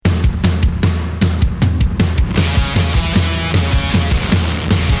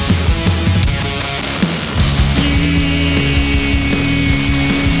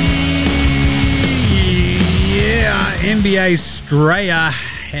NBA Straya.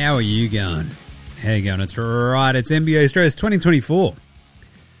 How are you going? How you going? It's right. It's NBA Straya's 2024.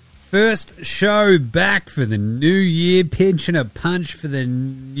 First show back for the new year. Pinching a punch for the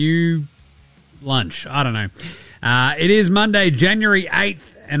new lunch. I don't know. It is Monday, January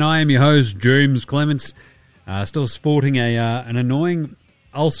 8th, and I am your host, James Clements. Still sporting an annoying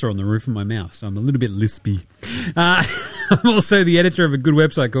ulcer on the roof of my mouth, so I'm a little bit lispy. I'm also the editor of a good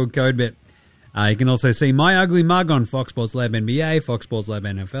website called CodeBet. You can also see my ugly mug on Fox Sports Lab NBA, Fox Sports Lab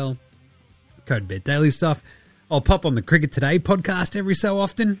NFL, CodeBet Daily stuff. I'll pop on the Cricket Today podcast every so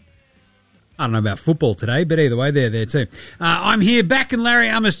often. I don't know about football today, but either way, they're there too. I'm here back in Larry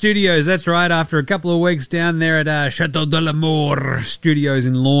Armour Studios. That's right, after a couple of weeks down there at Chateau de l'Amour Studios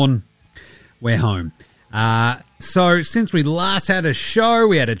in Lorne. We're home. So since we last had a show,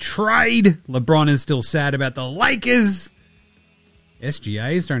 we had a trade. LeBron is still sad about the Lakers.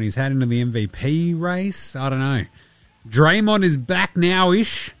 SGA's thrown his hat into the MVP race. I don't know. Draymond is back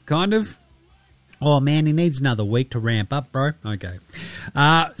now-ish, kind of. Oh, man, he needs another week to ramp up, bro. Okay.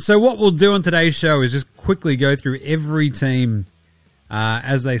 So what we'll do on today's show is just quickly go through every team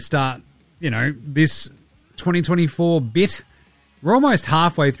as they start, this 2024 bit. We're almost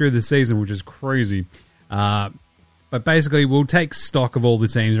halfway through the season, which is crazy. But basically, we'll take stock of all the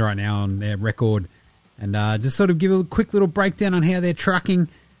teams right now on their record and just sort of give a quick little breakdown on how they're trucking.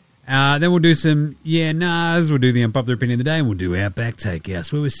 Then we'll do some we'll do the unpopular opinion of the day, and we'll do our back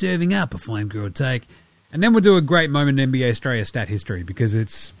takeouts where we're serving up a flame grilled take. And then we'll do a great moment in NBA Straya stat history because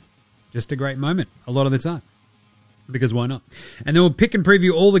it's just a great moment a lot of the time. Because why not? And then we'll pick and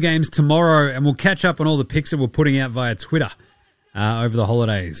preview all the games tomorrow, and we'll catch up on all the picks that we're putting out via Twitter over the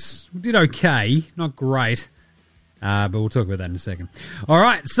holidays. We did okay, not great. But we'll talk about that in a second. All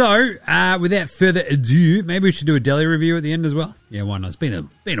right, so without further ado, maybe we should do a Delhi review at the end as well. Yeah, why not? It's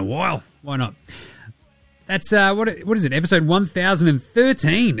been a while. Why not? That's what is it? Episode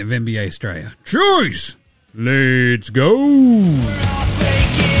 1013 of NBA Straya. Choice. Let's go.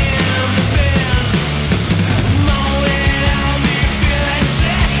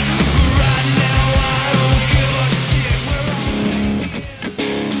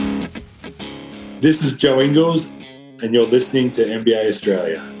 This is Joe Ingles, and you're listening to NBA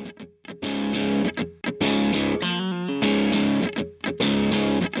Australia.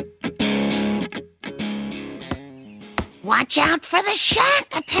 Watch out for the shark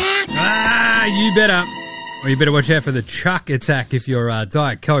attack. You better. Or you better watch out for the Chuck attack if you're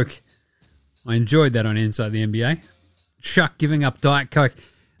Diet Coke. I enjoyed that on Inside the NBA. Chuck giving up Diet Coke.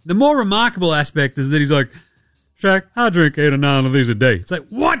 The more remarkable aspect is that he's like, Shaq, I drink 8 or 9 of these a day. It's like,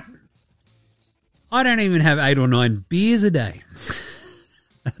 what? I don't even have 8 or 9 beers a day.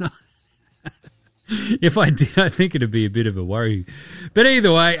 If I did, I think it'd be a bit of a worry. But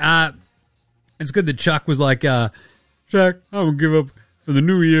either way, it's good that Chuck was like, Shaq, I'm going to give up for the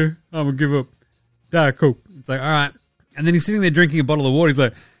new year. I'm going to give up Diet Coke. It's like, all right. And then he's sitting there drinking a bottle of water. He's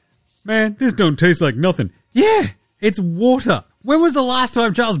like, man, this don't taste like nothing. Yeah, it's water. When was the last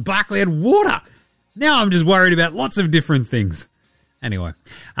time Charles Barkley had water? Now I'm just worried about lots of different things. Anyway,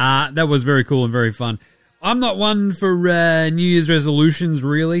 that was very cool and very fun. I'm not one for New Year's resolutions,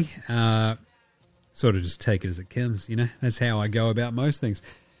 really. Sort of just take it as it comes, That's how I go about most things.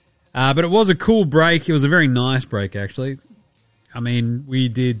 But it was a cool break. It was a very nice break, actually. I mean, we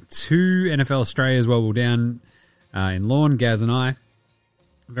did 2 NFL Australias while we were down in Lorne, Gaz and I.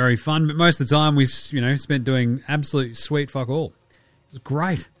 Very fun, but most of the time we, spent doing absolute sweet fuck all. It was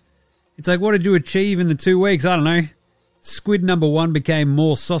great. It's like, what did you achieve in the 2 weeks? I don't know. Squid number 1 became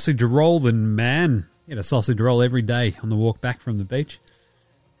more sausage roll than man. He had a sausage roll every day on the walk back from the beach.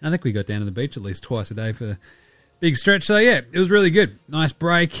 And I think we got down to the beach at least twice a day for a big stretch. So, yeah, it was really good. Nice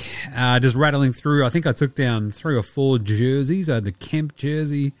break. Just rattling through. I think I took down 3 or 4 jerseys. I had the Kemp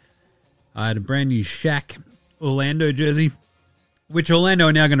jersey. I had a brand new Shaq Orlando jersey, which Orlando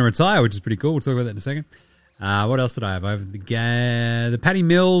are now going to retire, which is pretty cool. We'll talk about that in a second. What else did I have? I have the Patty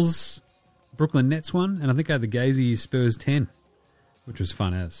Mills Brooklyn Nets one, and I think I had the Gazy Spurs 10, which was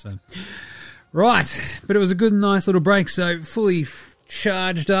fun as. So. Right, but it was a good, nice little break, so fully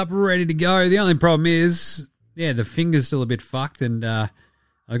charged up, ready to go. The only problem is, the finger's still a bit fucked, and I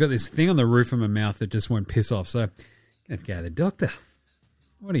got this thing on the roof of my mouth that just won't piss off, so I'm going to go to the doctor.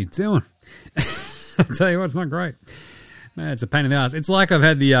 What are you doing? I'll tell you what, it's not great. Man, it's a pain in the ass. It's like I've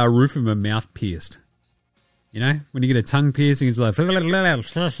had the roof of my mouth pierced. When you get a tongue piercing, it's like for a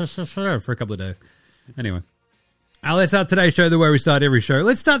couple of days. Anyway, let's start today's show the way we start every show.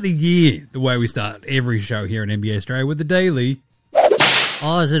 Let's start the year the way we start every show here in NBA Australia with the daily.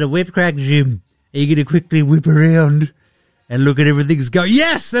 Oh, is it a whip crack, Jim? Are you going to quickly whip around and look at everything's go?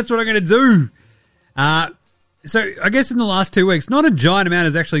 Yes, that's what I'm going to do. So I guess in the last 2 weeks, not a giant amount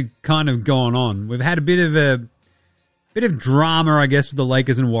has actually kind of gone on. We've had a bit of drama, I guess, with the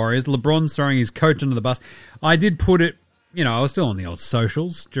Lakers and Warriors. LeBron's throwing his coach under the bus. I did put it, I was still on the old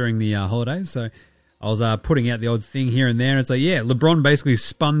socials during the holidays, so I was putting out the odd thing here and there. And it's like, yeah, LeBron basically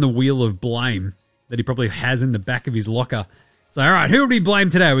spun the wheel of blame that he probably has in the back of his locker. It's like, all right, who will we blame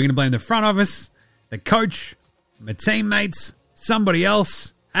today? We're going to blame the front office, the coach, my teammates, somebody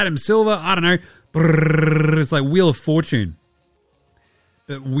else, Adam Silver, I don't know. It's like Wheel of Fortune.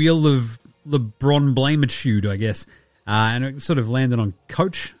 But Wheel of LeBron blamitude, I guess. And it sort of landed on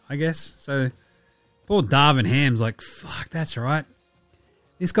coach, I guess. So poor Darvin Ham's like, fuck, that's right.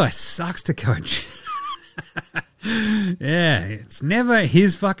 This guy sucks to coach. Yeah, it's never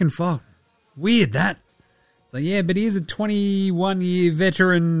his fucking fault. Weird, that. It's like, yeah, but he is a 21-year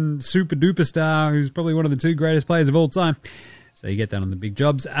veteran super duper star who's probably one of the 2 greatest players of all time. So you get that on the big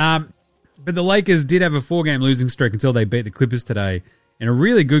jobs. But the Lakers did have a 4-game losing streak until they beat the Clippers today in a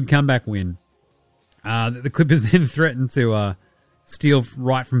really good comeback win. The Clippers then threatened to steal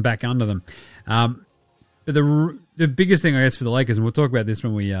right from back under them. But the biggest thing, I guess, for the Lakers, and we'll talk about this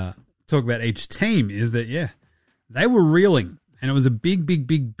when we talk about each team, is that, yeah, they were reeling. And it was a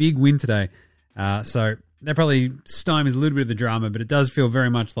big win today. So that probably stymies a little bit of the drama, but it does feel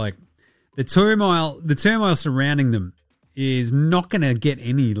very much like the turmoil surrounding them is not going to get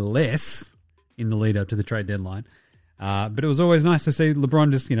any less in the lead up to the trade deadline. But it was always nice to see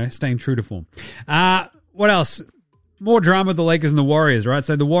LeBron just, staying true to form. What else? More drama with the Lakers and the Warriors, right?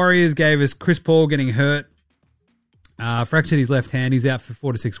 So the Warriors gave us Chris Paul getting hurt. Fractured his left hand. He's out for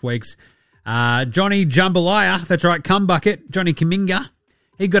 4 to 6 weeks. Johnny Jambalaya, that's right, cum bucket, Johnny Kuminga.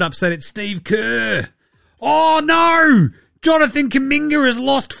 He got upset at Steve Kerr. Oh no! Jonathan Kuminga has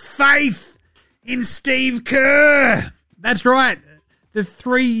lost faith in Steve Kerr. That's right. The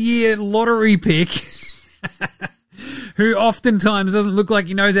 3-year lottery pick who oftentimes doesn't look like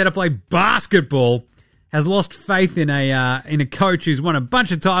he knows how to play basketball has lost faith in a coach who's won a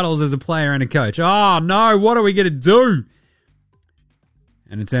bunch of titles as a player and a coach. Oh no, what are we going to do?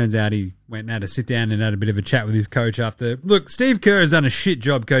 And it turns out he went and had to sit down and had a bit of a chat with his coach after. Look, Steve Kerr has done a shit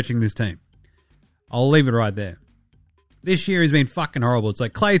job coaching this team. I'll leave it right there. This year has been fucking horrible. It's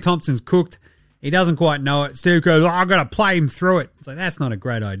like Klay Thompson's cooked. He doesn't quite know it. Steve Kerr, I've got to play him through it. It's like, that's not a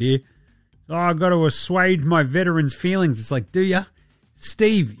great idea. I've got to assuage my veterans' feelings. It's like, do ya?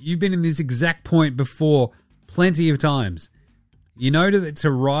 Steve, you've been in this exact point before plenty of times. You know that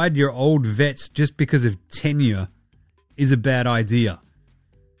to ride your old vets just because of tenure is a bad idea.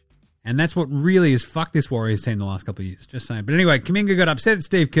 And that's what really has fucked this Warriors team the last couple of years. Just saying. But anyway, Kuminga got upset at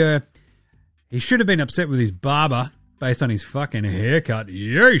Steve Kerr. He should have been upset with his barber based on his fucking haircut.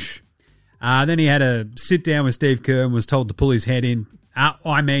 Yeesh. Then he had to sit down with Steve Kerr and was told to pull his head in.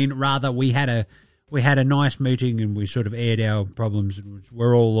 We had a nice meeting and we sort of aired our problems.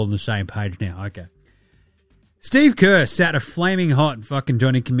 We're all on the same page now. Okay. Steve Kerr sat a flaming hot fucking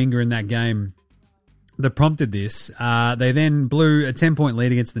Johnny Kuminga in that game that prompted this. They then blew a 10-point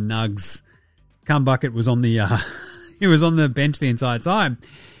lead against the Nugs. Cum Bucket was on the he was on the bench the entire time.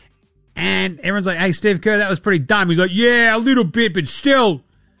 And everyone's like, hey, Steve Kerr, that was pretty dumb. He's like, yeah, a little bit, but still,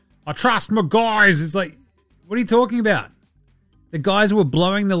 I trust my guys. It's like, what are you talking about? The guys who were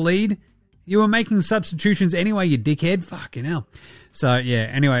blowing the lead, you were making substitutions anyway, you dickhead. Fucking hell. So, yeah,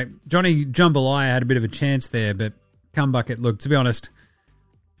 anyway, Johnny Jambalaya had a bit of a chance there, but Cum Bucket, look, to be honest,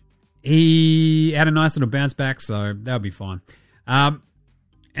 he had a nice little bounce back, so that'll be fine. And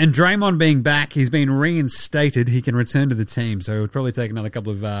Draymond being back, he's been reinstated. He can return to the team, so he'll probably take another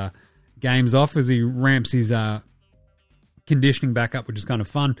couple of games off as he ramps his conditioning back up, which is kind of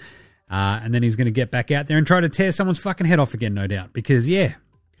fun. And then he's going to get back out there and try to tear someone's fucking head off again, no doubt. Because, yeah.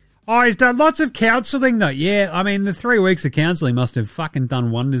 Oh, he's done lots of counselling, though. Yeah, I mean, the 3 weeks of counselling must have fucking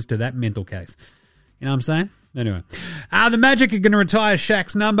done wonders to that mental case. You know what I'm saying? Anyway. The Magic are going to retire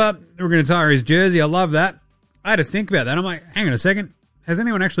Shaq's number. We're going to retire his jersey. I love that. I had to think about that. I'm like, hang on a second. Has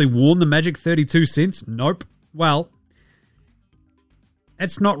anyone actually worn the Magic 32 since? Nope. Well,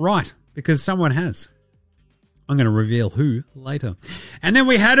 that's not right, because someone has. I'm going to reveal who later. And then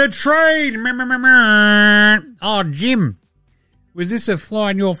we had a trade. Oh, Jim. Was this a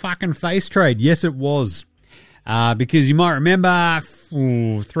fly in your fucking face trade? Yes, it was. Because you might remember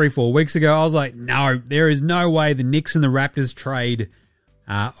 3-4 weeks ago, I was like, no, there is no way the Knicks and the Raptors trade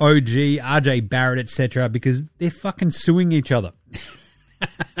OG, RJ Barrett, etc., because they're fucking suing each other.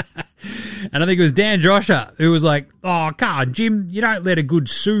 And I think it was Dan Josher who was like, oh, come on, Jim, you don't let a good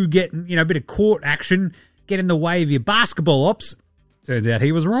sue get, a bit of court action get in the way of your basketball ops. Turns out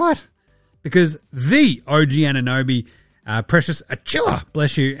he was right. Because the OG Anunoby, Precious Achua,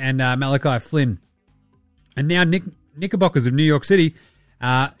 bless you, and Malachi Flynn And now Knickerbockers of New York City,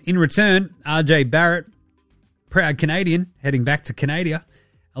 in return, RJ Barrett, proud Canadian, heading back to Canada,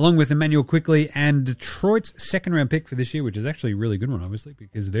 along with Emmanuel Quickley and Detroit's second-round pick for this year, which is actually a really good one, obviously,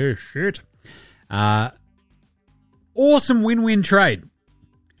 because they're shit. Awesome win-win trade.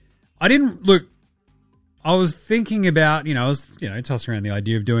 I was thinking about, tossing around the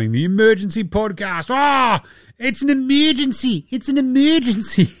idea of doing the emergency podcast. It's an emergency. It's an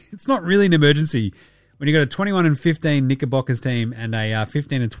emergency. It's not really an emergency when you got a 21-15 Knickerbockers team and a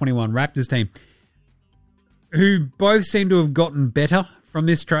 15-21 Raptors team, who both seem to have gotten better from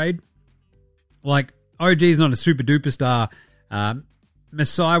this trade. Like, OG is not a super-duper star.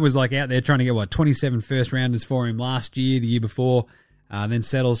 Masai was like out there trying to get, 27 first-rounders for him last year, the year before, then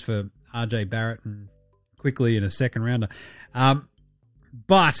settles for RJ Barrett and Quickly in a second-rounder.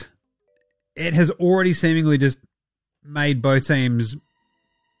 But it has already seemingly just made both teams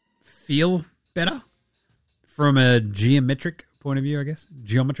feel better from a geometric point of view, I guess.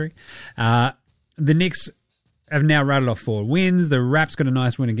 Geometry. The Knicks have now rattled off 4 wins. The Raps got a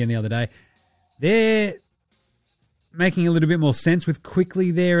nice win again the other day. They're making a little bit more sense with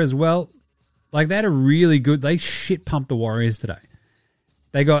Quickly there as well. Like, they had a really good... They shit-pumped the Warriors today.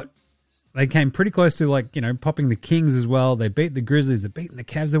 They came pretty close to, popping the Kings as well. They beat the Grizzlies. They've beaten the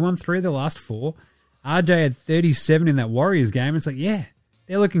Cavs. They won 3 of the last 4. RJ had 37 in that Warriors game. It's like, yeah,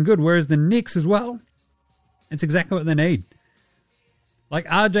 they're looking good. Whereas the Knicks as well, it's exactly what they need. Like,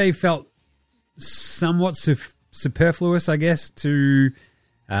 RJ felt somewhat superfluous, I guess, to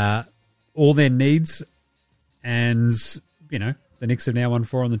all their needs. And, the Knicks have now won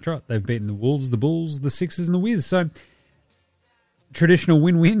 4 on the trot. They've beaten the Wolves, the Bulls, the Sixers, and the Wiz. So, traditional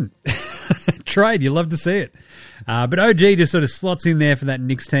win-win trade. You love to see it. But OG just sort of slots in there for that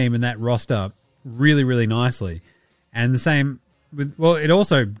Knicks team and that roster really, really nicely. And the same with, it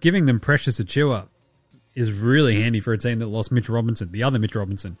also, giving them Precious Achiuwa is really handy for a team that lost Mitch Robinson, the other Mitch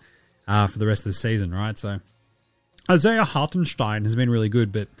Robinson, for the rest of the season, right? So Isaiah Hartenstein has been really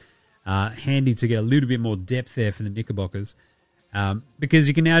good, but handy to get a little bit more depth there for the Knickerbockers. Because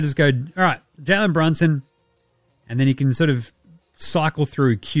you can now just go, all right, Jalen Brunson, and then you can sort of cycle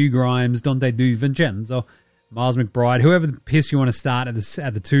through Q Grimes, Dante DiVincenzo, Miles McBride, whoever the piss you want to start at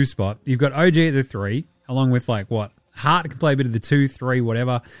the 2 spot. You've got OG at the 3, along with Hart can play a bit of the 2, 3,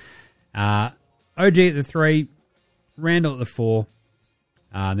 whatever. OG at the 3, Randall at the 4,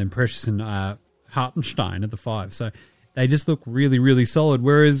 and then Precious and Hartenstein at the 5. So they just look really, really solid.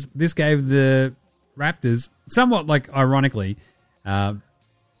 Whereas this gave the Raptors, somewhat ironically,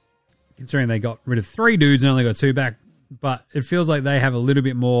 considering they got rid of 3 dudes and only got 2 back, but it feels like they have a little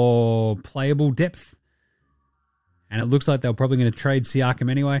bit more playable depth. And it looks like they're probably going to trade Siakam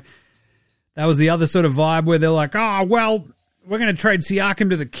anyway. That was the other sort of vibe where they're like, we're going to trade Siakam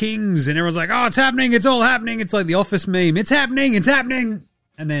to the Kings. And everyone's like, it's happening. It's all happening. It's like the Office meme. It's happening. It's happening.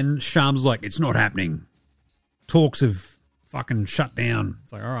 And then Shams like, it's not happening. Talks have fucking shut down.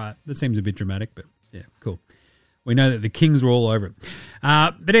 It's like, all right, that seems a bit dramatic, but yeah, cool. We know that the Kings were all over it.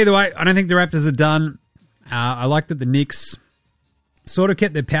 But either way, I don't think the Raptors are done. I like that the Knicks sort of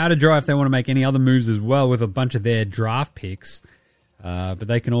kept their powder dry if they want to make any other moves as well with a bunch of their draft picks. But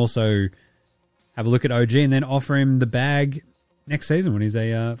they can also have a look at OG and then offer him the bag next season when he's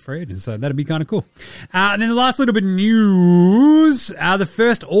a free agent. So that'd be kind of cool. And then the last little bit of news, the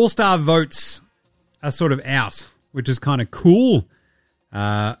first All-Star votes are sort of out, which is kind of cool.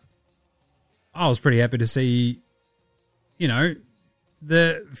 I was pretty happy to see,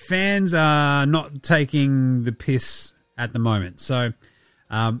 the fans are not taking the piss at the moment. So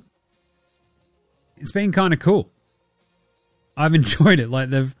it's been kind of cool. I've enjoyed it. Like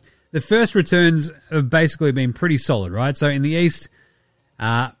the first returns have basically been pretty solid, right? So in the East,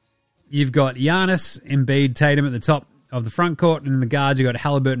 you've got Giannis, Embiid, Tatum at the top of the front court, and in the guards you've got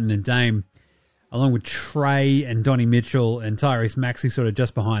Halliburton and Dame, along with Trey and Donnie Mitchell and Tyrese Maxey sort of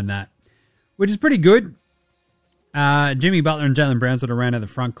just behind that, which is pretty good. Jimmy Butler and Jaylen Brown sort of ran out the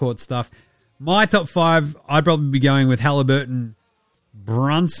front court stuff. My top 5, I'd probably be going with Halliburton,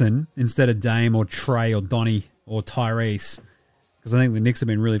 Brunson instead of Dame or Trey or Donnie or Tyrese, because I think the Knicks have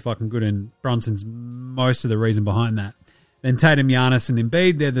been really fucking good and Brunson's most of the reason behind that. Then Tatum, Giannis, and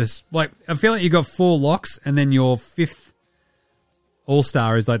Embiid, they're this, I feel like you've got 4 locks and then your 5th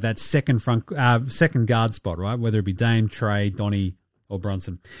All-Star is like that second guard spot, right? Whether it be Dame, Trey, Donnie, or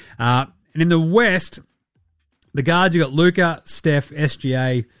Brunson. And in the West, the guards, you got Luka, Steph,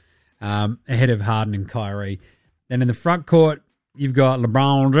 SGA, ahead of Harden and Kyrie. Then in the front court, you've got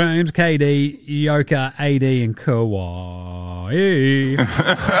LeBron James, KD, Joker, AD, and Kawhi.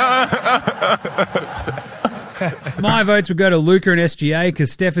 My votes would go to Luka and SGA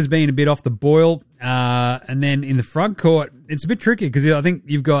because Steph has been a bit off the boil. And then in the front court, it's a bit tricky because I think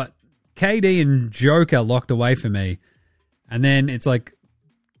you've got KD and Joker locked away for me. And then it's like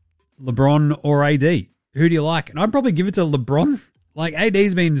LeBron or AD. Who do you like? And I'd probably give it to LeBron. Like,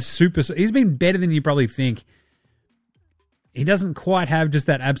 AD's been he's been better than you probably think. He doesn't quite have just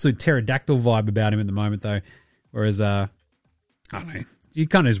that absolute pterodactyl vibe about him at the moment, though. Whereas, I don't know. You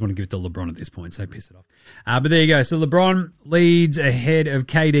kind of just want to give it to LeBron at this point, so piss it off. But there you go. So LeBron leads ahead of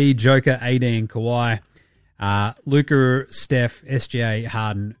KD, Joker, AD, and Kawhi. Luka, Steph, SGA,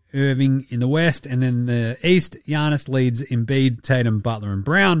 Harden, Irving in the West. And then the East, Giannis leads Embiid, Tatum, Butler, and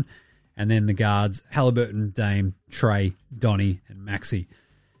Brown. And then the guards, Halliburton, Dame, Trey, Donnie, and Maxey.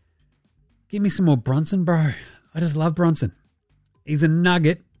 Give me some more Brunson, bro. I just love Brunson. He's a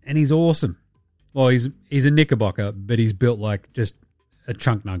nugget, and he's awesome. Well, he's a knickerbocker, but he's built like just a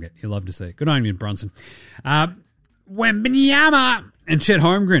chunk nugget. You love to see it. Good on you, Brunson. Wembanyama and Chet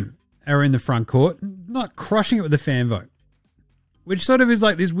Holmgren are in the front court, not crushing it with the fan vote, which sort of is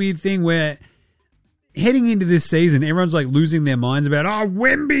like this weird thing where heading into this season, everyone's like losing their minds about,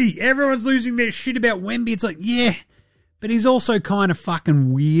 Wemby. Everyone's losing their shit about Wemby. It's like, yeah, but he's also kind of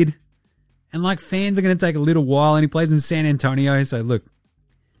fucking weird. And like fans are going to take a little while, and he plays in San Antonio. So look,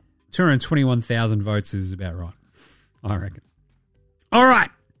 221,000 votes is about right, I reckon. All right,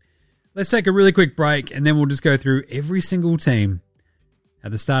 let's take a really quick break, and then we'll just go through every single team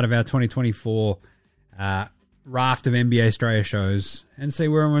at the start of our 2024 raft of NBA Straya shows and see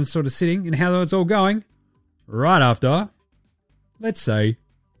where everyone's sort of sitting and how it's all going right after, let's say,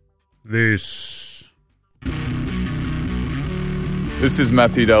 this. This is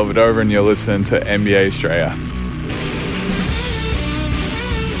Matthew Delvedova, and you're listening to NBA Straya.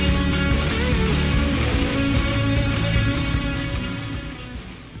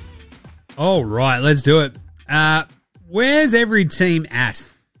 All right, let's do it. Where's every team at,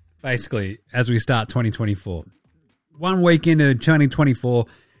 basically, as we start 2024? 1 week into 2024,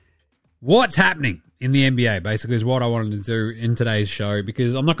 what's happening in the NBA, basically, is what I wanted to do in today's show,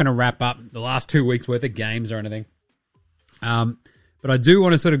 because I'm not going to wrap up the last 2 weeks' worth of games or anything. But I do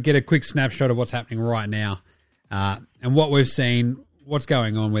want to sort of get a quick snapshot of what's happening right now and what we've seen, what's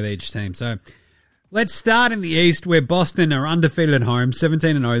going on with each team. So let's start in the East, where Boston are undefeated at home,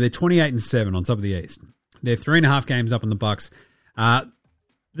 17-0. They're 28-7 on top of the East. They're 3.5 games up on the Bucks. The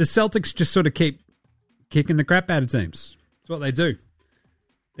Celtics just sort of keep kicking the crap out of teams. That's what they do.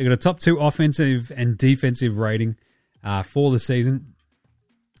 They've got a top 2 offensive and defensive rating for the season.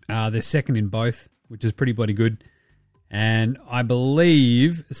 They're second in both, which is pretty bloody good. And I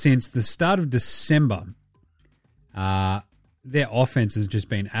believe since the start of December, their offense has just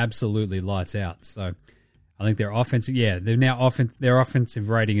been absolutely lights out. So I think their offensive, their offensive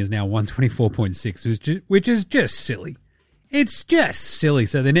rating is now 124.6, which is just silly. It's just silly.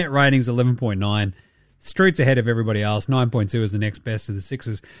 So the net rating's 11.9. Street's ahead of everybody else. 9.2 is the next best of the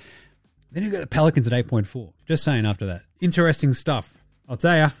Sixers. Then you've got the Pelicans at 8.4. Just saying after that. Interesting stuff. I'll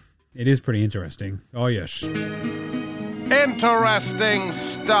tell you, it is pretty interesting. Oh, yes. Interesting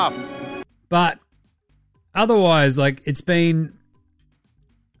stuff. But otherwise, like, it's been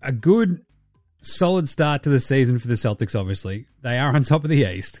a good, solid start to the season for the Celtics, obviously. They are on top of the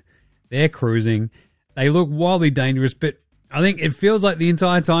East. They're cruising. They look wildly dangerous, but I think it feels like the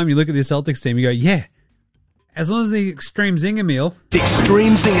entire time you look at the Celtics team, you go, yeah, as long as the Extreme Zinger Meal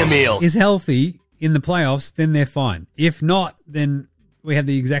is healthy in the playoffs, then they're fine. If not, then we have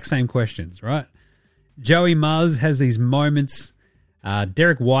the exact same questions, right? Joey Muzz has these moments.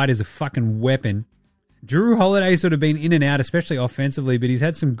 Derek White is a fucking weapon. Drew Holiday's sort of been in and out, especially offensively, but he's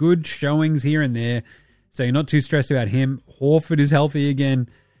had some good showings here and there, so you're not too stressed about him. Horford is healthy again.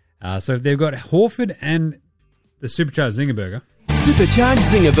 So if they've got Horford and the Supercharged Zinger Burger,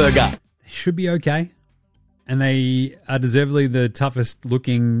 they should be okay. And they are deservedly the toughest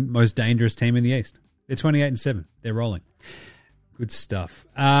looking, most dangerous team in the East. They're 28-7. They're rolling. Good stuff.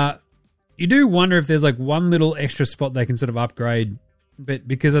 You do wonder if there's like one little extra spot they can sort of upgrade, but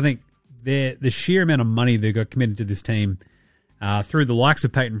because I think the sheer amount of money they got committed to this team through the likes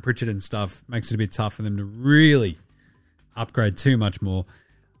of Peyton Pritchard and stuff makes it a bit tough for them to really upgrade too much more.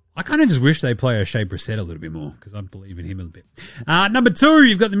 I kind of just wish they play O'Shea Brissett a little bit more because I believe in him a little bit. Number 2,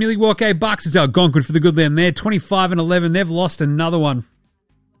 you've got the Milwaukee Bucks. It's Algonquin for the good land there. 25-11. They've lost another one.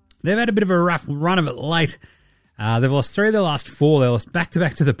 They've had a bit of a rough run of it late. They've lost 3 of their last 4. They lost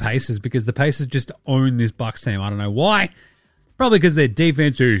back-to-back to the Pacers because the Pacers just own this Bucks team. I don't know why. Probably because their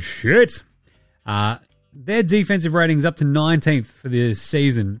defense is shit. Their defensive rating's up to 19th for the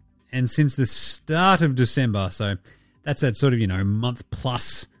season and since the start of December. So that's that sort of, month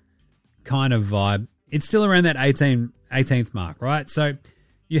plus kind of vibe. it's still around that 18th mark, right? So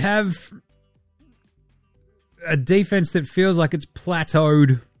you have a defense that feels like it's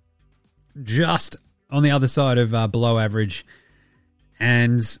plateaued just on the other side of below average.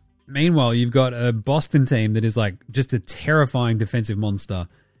 And meanwhile, you've got a Boston team that is like just a terrifying defensive monster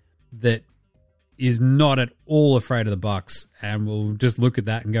that is not at all afraid of the Bucks, and we'll just look at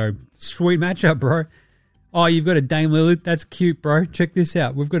that and go, sweet matchup, bro. Oh, you've got a Dame Lillard. That's cute, bro. Check this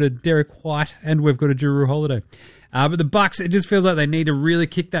out. We've got a Derek White and we've got a Jrue Holiday. But the Bucks, it just feels like they need to really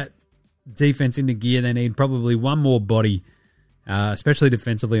kick that defense into gear. They need probably one more body, especially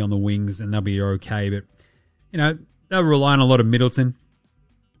defensively on the wings, and they'll be okay. But, you know, they'll rely on a lot of Middleton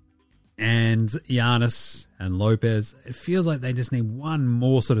and Giannis and Lopez. It feels like they just need one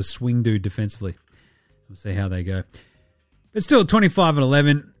more sort of swing dude defensively. We'll see how they go. But still,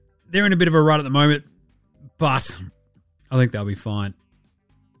 25-11. They're in a bit of a rut at the moment, but I think they'll be fine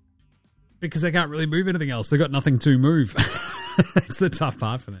because they can't really move anything else. They've got nothing to move. It's the tough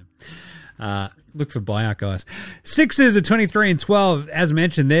part for them. Look for buyout guys. Sixers are 23-12. As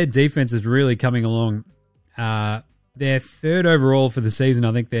mentioned, their defense is really coming along. They're third overall for the season.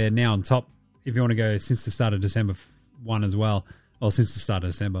 I think they're now on top, if you want to go since the start of December 1 as well, or since the start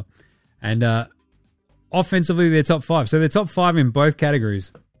of December. And offensively, they're top 5. So they're top 5 in both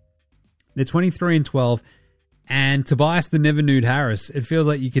categories. They're 23-12. And Tobias the Never Nude Harris, it feels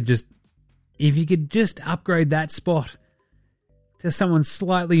like you could just, if you could just upgrade that spot to someone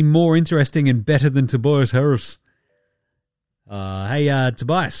slightly more interesting and better than Tobias Harris. Hey,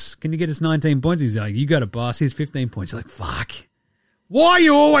 Tobias, can you get us 19 points? He's like, you got it, boss. Here's 15 points. You're like, fuck. Why are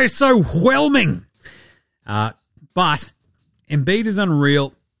you always so whelming? But Embiid is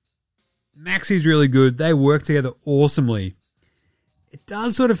unreal. Maxi's really good. They work together awesomely. It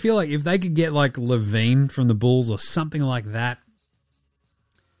does sort of feel like if they could get like Levine from the Bulls or something like that,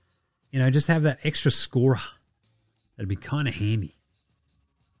 you know, just have that extra scorer. That'd be kind of handy.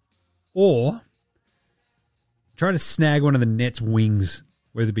 Or try to snag one of the Nets' wings,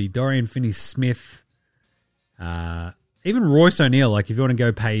 whether it be Dorian Finney-Smith, even Royce O'Neal, like if you want to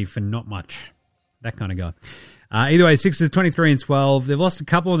go pay for not much, that kind of guy. Either way, Sixers 23-12. They've lost a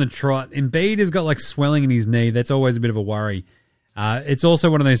couple on the trot. Embiid has got like swelling in his knee. That's always a bit of a worry. It's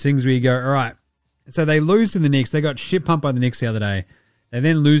also one of those things where you go, all right, so they lose to the Knicks. They got shit pumped by the Knicks the other day. They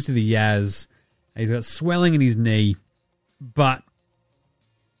then lose to the Jazz. He's got swelling in his knee. But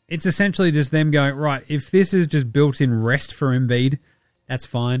it's essentially just them going, right, if this is just built-in rest for Embiid, that's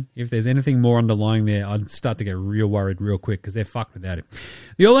fine. If there's anything more underlying there, I'd start to get real worried real quick because they're fucked without it.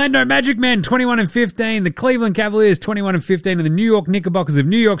 The Orlando Magic Men, 21-15. The Cleveland Cavaliers, 21-15. And the New York Knickerbockers of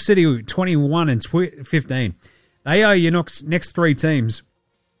New York City, 21-15. They are your next three teams,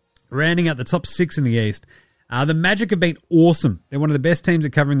 rounding out the top 6 in the East. The Magic have been awesome. They're one of the best teams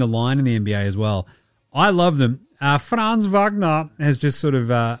at covering the line in the NBA as well. I love them. Franz Wagner has just sort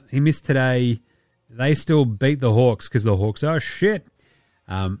of, he missed today. They still beat the Hawks because the Hawks are shit.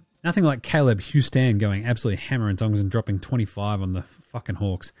 Nothing like Caleb Houston going absolutely hammer and tongs and dropping 25 on the fucking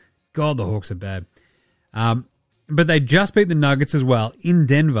Hawks. God, the Hawks are bad. But they just beat the Nuggets as well in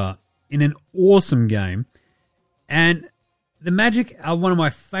Denver in an awesome game. And the Magic are one of my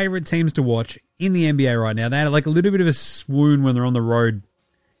favorite teams to watch in the NBA right now. They had like a little bit of a swoon when they're on the road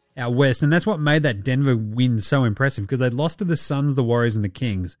out west, and that's what made that Denver win so impressive because they'd lost to the Suns, the Warriors, and the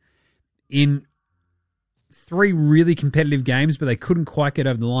Kings in 3 really competitive games, but they couldn't quite get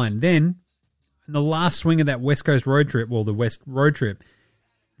over the line. Then, in the last swing of that West Coast road trip, well, the West road trip,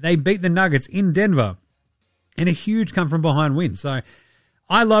 they beat the Nuggets in Denver in a huge come-from-behind win. So,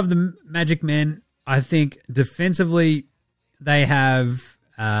 I love the Magic Men. I think defensively, they have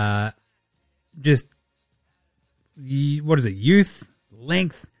just, what is it, youth,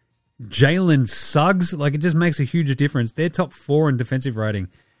 length, Jalen Suggs. Like, it just makes a huge difference. They're top 4 in defensive rating.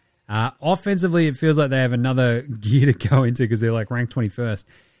 Offensively, it feels like they have another gear to go into because they're like ranked 21st.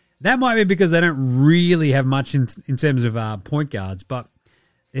 That might be because they don't really have much in terms of point guards, but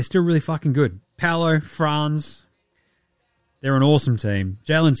they're still really fucking good. Paolo, Franz, they're an awesome team.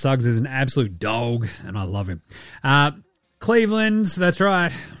 Jalen Suggs is an absolute dog, and I love him. Cleveland, that's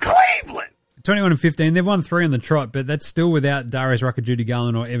right. Cleveland! 21-15. They've won 3 on the trot, but that's still without Darius Rucker, Judy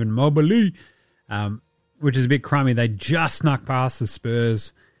Garland, or Evan Mobley, which is a bit crummy. They just snuck past the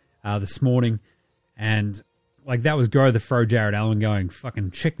Spurs this morning, and like that was go the throw Jared Allen going,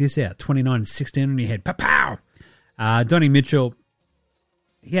 fucking check this out, 29-16 on your head. Pow! Donnie Mitchell,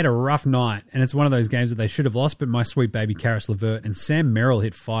 he had a rough night, and it's one of those games that they should have lost, but my sweet baby Karis LeVert and Sam Merrill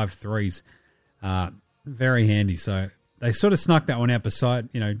hit 5 threes. Very handy. So they sort of snuck that one out beside,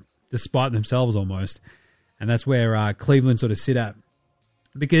 despite themselves almost. And that's where Cleveland sort of sit at.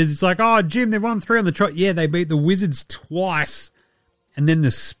 Because it's like, oh, Jim, they've won 3 on the trot. Yeah, they beat the Wizards twice. And then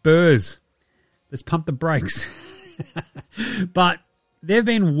the Spurs. Let's pump the brakes. But they've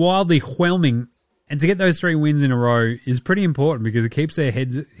been wildly whelming. And to get those 3 wins in a row is pretty important because it keeps their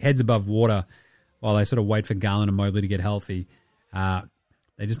heads above water while they sort of wait for Garland and Mobley to get healthy.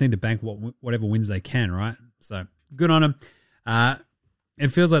 They just need to bank whatever wins they can, right? So good on them. It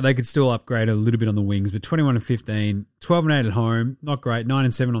feels like they could still upgrade a little bit on the wings, but 21-15, 12-8 at home, not great.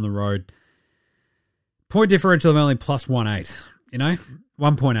 9-7 on the road. Point differential of only plus 1.8.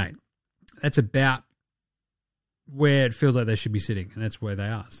 1.8. That's about where it feels like they should be sitting, and that's where they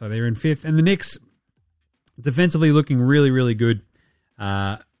are. So they're in 5th, and the Knicks defensively looking really, really good.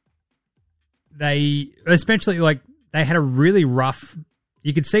 They especially they had a really rough.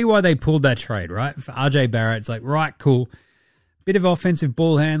 You could see why they pulled that trade, right? For RJ Barrett, it's like, right, cool. Bit of offensive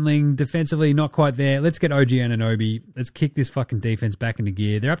ball handling, defensively not quite there. Let's get OG Anunoby. Let's kick this fucking defense back into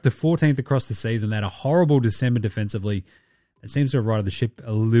gear. They're up to 14th across the season. They had a horrible December defensively. It seems to have righted the ship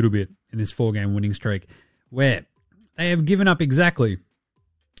a little bit in this 4-game winning streak where they have given up exactly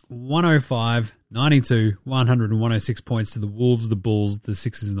 105, 92, 100, and 106 points to the Wolves, the Bulls, the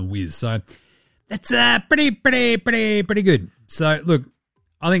Sixers, and the Wiz. So that's pretty good. So look,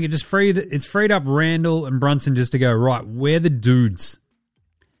 I think it's freed up Randall and Brunson just to go, right, we're the dudes.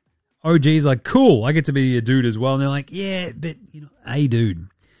 OG's like, cool, I get to be a dude as well. And they're like, yeah, but, a dude.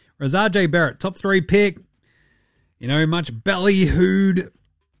 Whereas RJ Barrett, top 3 pick, much ballyhooed.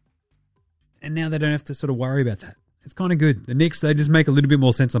 And now they don't have to sort of worry about that. It's kind of good. The Knicks, they just make a little bit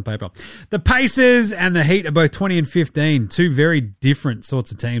more sense on paper. The Pacers and the Heat are both 20-15, 2 very different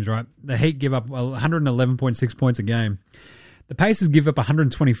sorts of teams, right? The Heat give up 111.6 points a game. The Pacers give up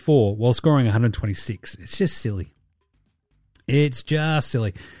 124 while scoring 126. It's just silly. It's just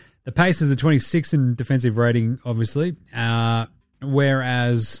silly. The Pacers are 26 in defensive rating, obviously,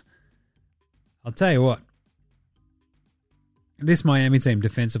 whereas I'll tell you what, this Miami team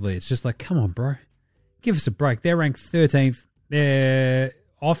defensively, it's just like, come on, bro. Give us a break. They're ranked 13th. Their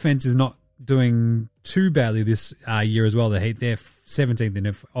offense is not doing too badly this year as well. The Heat, they're 17th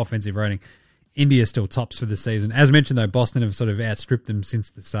in offensive rating. India still tops for the season. As mentioned, though, Boston have sort of outstripped them since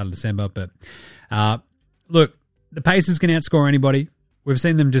the start of December. But look, the Pacers can outscore anybody. We've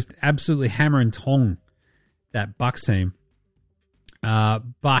seen them just absolutely hammer and tong that Bucks team.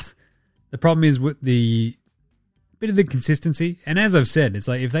 But the problem is with the bit of the consistency. And as I've said, it's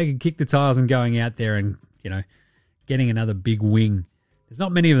like if they could kick the tires and going out there and, getting another big wing. There's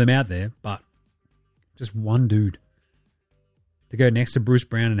not many of them out there, but just one dude to go next to Bruce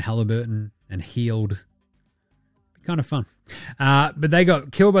Brown and Halliburton and Healed. Be kind of fun. But they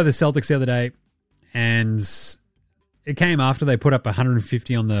got killed by the Celtics the other day, and it came after they put up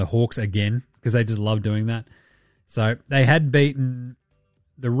 150 on the Hawks again because they just love doing that. So they had beaten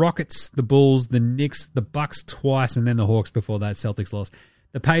the Rockets, the Bulls, the Knicks, the Bucks twice, and then the Hawks before that Celtics loss.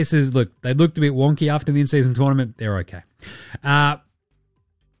 The Pacers, look, they looked a bit wonky after the in-season tournament. They're okay. Are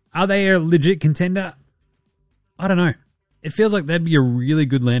they a legit contender? I don't know. It feels like that'd be a really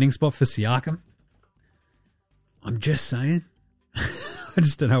good landing spot for Siakam. I'm just saying. I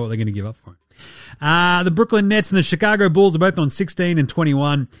just don't know what they're going to give up for him. The Brooklyn Nets and the Chicago Bulls are both on 16 and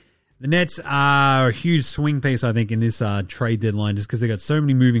 21. The Nets are a huge swing piece, I think, in this trade deadline just because they've got so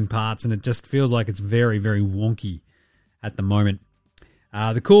many moving parts and it just feels like it's very, very wonky at the moment.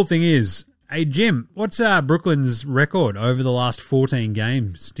 The cool thing is, hey, Jim, what's Brooklyn's record over the last 14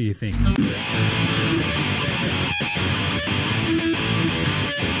 games, do you think?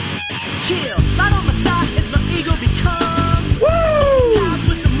 Chill, right on my side as my ego becomes. Woo! Child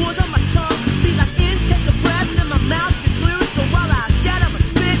with some words on my tongue. Be like intake of breath and my mouth gets loose. So while I scatter my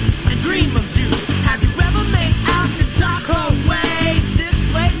spit and dream of juice. Have you ever made out the taco waves? This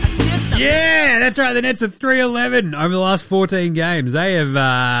place, I guess. Yeah, that's right. The Nets are 3-11 over the last 14 games. They have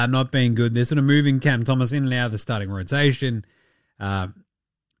not been good. They're sort of moving Cam Thomas in and out of the starting rotation.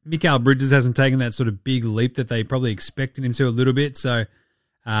 Mikal Bridges hasn't taken that sort of big leap that they probably expected him to a little bit. So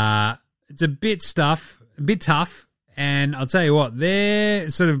it's a bit tough. And I'll tell you what, their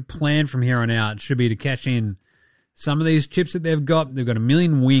sort of plan from here on out should be to cash in some of these chips that they've got. They've got a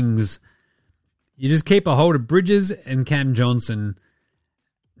million wings. You just keep a hold of Bridges and Cam Johnson,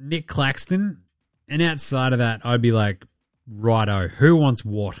 Nick Claxton, and outside of that, I'd be like, righto, who wants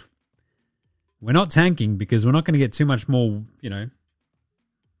what? We're not tanking because we're not going to get too much more,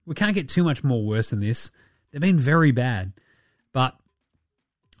 we can't get too much more worse than this. They've been very bad. But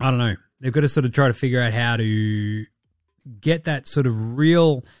I don't know. They've got to sort of try to figure out how to get that sort of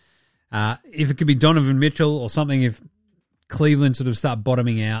real, if it could be Donovan Mitchell or something, if Cleveland sort of start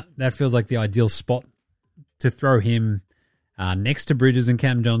bottoming out, that feels like the ideal spot to throw him next to Bridges and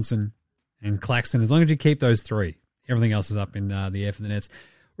Cam Johnson and Claxton. As long as you keep those three, everything else is up in the air for the Nets.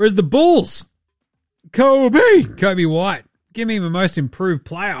 Whereas the Bulls, Kobe White, give me my most improved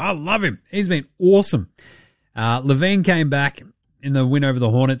player. I love him. He's been awesome. Levine came back in the win over the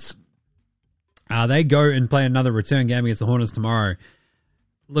Hornets. They go and play another return game against the Hornets tomorrow.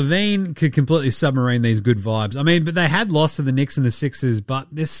 Levine could completely submarine these good vibes. I mean, but they had lost to the Knicks and the Sixers, but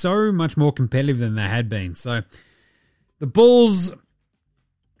they're so much more competitive than they had been. So the Bulls,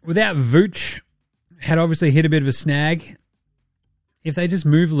 without Vooch, had obviously hit a bit of a snag. If they just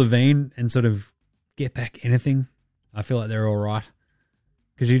move Levine and sort of get back anything, I feel like they're all right.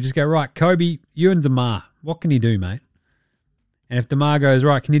 Because you just go, right, Kobe, you and DeMar, what can you do, mate? And if DeMar goes,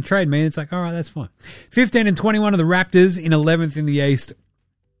 right, can you trade me? It's like, all right, that's fine. 15 and 21 of the Raptors in 11th in the East.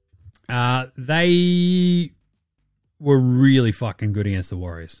 They were really fucking good against the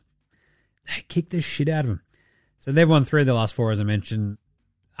Warriors. They kicked the shit out of them. So they've won 3 of their last 4, as I mentioned.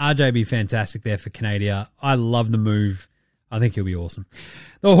 RJB fantastic there for Canada. I love the move. I think he'll be awesome.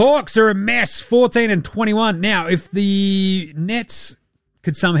 The Hawks are a mess, 14 and 21. Now, if the Nets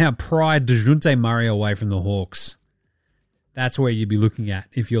could somehow pry DeJounte Murray away from the Hawks, that's where you'd be looking at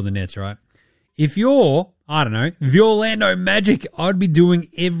if you're the Nets, right? If you're, I don't know, the Orlando Magic, I'd be doing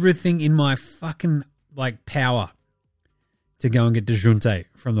everything in my fucking, power to go and get DeJounte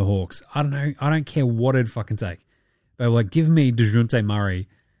from the Hawks. I don't know. I don't care what it'd fucking take. But, give me DeJounte Murray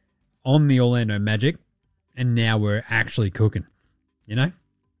on the Orlando Magic, and now we're actually cooking, you know?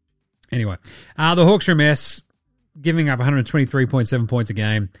 Anyway, the Hawks are a mess, giving up 123.7 points a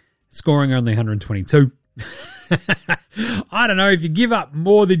game, scoring only 122. I don't know. If you give up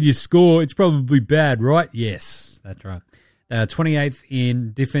more than you score, it's probably bad, right? Yes, that's right. They are 28th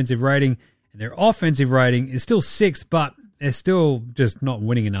in defensive rating, and their offensive rating is still 6th, but they're still just not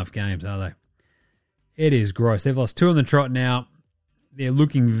winning enough games, are they? It is gross. They've lost 2 on the trot now. They're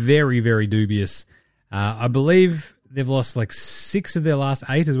looking very, very dubious. I believe they've lost 6 of their last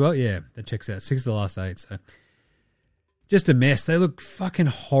 8 as well. Yeah, that checks out. 6 of the last 8. So just a mess. They look fucking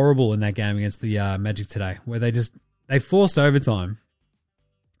horrible in that game against the Magic today, where they forced overtime,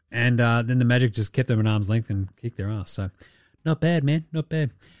 and then the Magic just kept them at arm's length and kicked their ass. So not bad, man. Not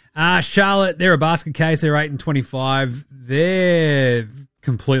bad. Charlotte, they're a basket case. They're 8 and 25. They're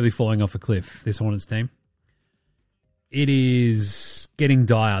completely falling off a cliff, this Hornets team. It is getting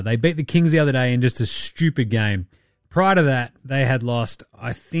dire. They beat the Kings the other day in just a stupid game. Prior to that, they had lost,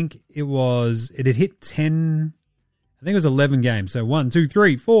 I think it had hit 10, I think it was 11 games. So 1, 2,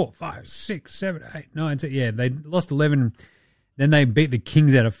 3, 4, 5, 6, 7, 8, 9, 10. Yeah, they lost 11. Then they beat the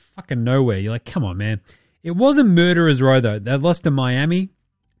Kings out of fucking nowhere. You're like, come on, man. It wasn't murderer's row, though. They lost to Miami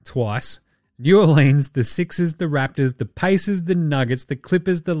twice, New Orleans, the Sixers, the Raptors, the Pacers, the Nuggets, the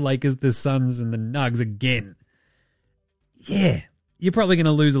Clippers, the Lakers, the Suns, and the Nugs again. Yeah, you're probably going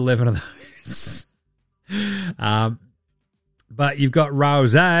to lose 11 of those. But you've got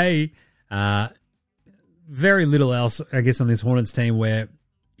Rose. Very little else, I guess, on this Hornets team where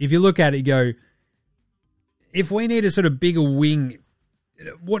if you look at it, you go, if we need a sort of bigger wing,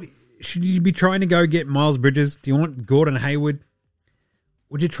 what should you be trying to go get? Miles Bridges? Do you want Gordon Hayward?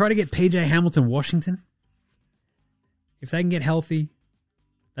 Would you try to get PJ Hamilton Washington? If they can get healthy,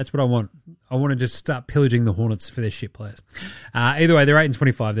 that's what I want. I want to just start pillaging the Hornets for their shit players. Either way, they're 8 and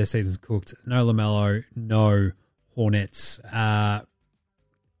 25. Their season's cooked. No LaMelo, no Hornets,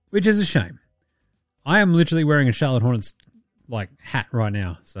 which is a shame. I am literally wearing a Charlotte Hornets hat right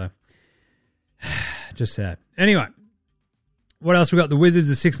now, so just sad. Anyway, what else we got? The Wizards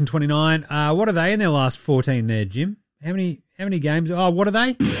are 6 and 29. What are they in their last 14 there, Jim? How many games? Oh, what are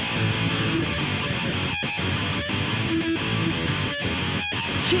they?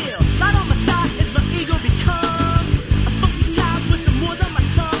 Chill, right on my side as my ego becomes a funky child with some words on my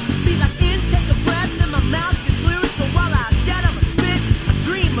tongue. Be like in, take a breath, and my mouth gets loose. So while I scatter my spit, I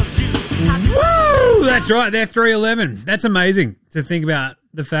dream of juice. Woo! That's right, they're 3-11. That's amazing to think about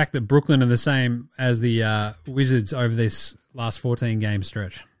the fact that Brooklyn are the same as the Wizards over this last 14-game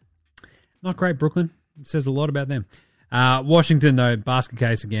stretch. Not great, Brooklyn. It says a lot about them. Washington, though, basket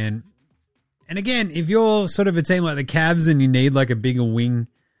case again. And again, if you're sort of a team like the Cavs and you need a bigger wing,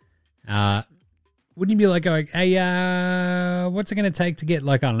 wouldn't you be going, hey, what's it going to take to get,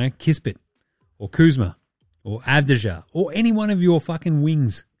 I don't know, Kispert or Kuzma or Avdija or any one of your fucking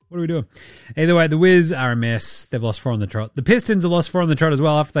wings? What are we doing? Either way, the Wiz are a mess. They've lost 4 on the trot. The Pistons have lost 4 on the trot as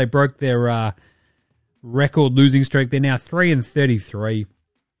well after they broke their record losing streak. They're now 3 and 33.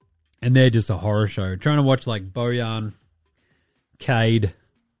 And they're just a horror show. Trying to watch Bojan, Cade,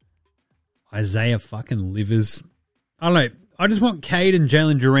 Isaiah fucking Livers. I don't know. I just want Cade and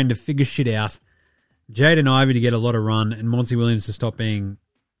Jalen Duren to figure shit out. Jaden Ivey to get a lot of run and Monty Williams to stop being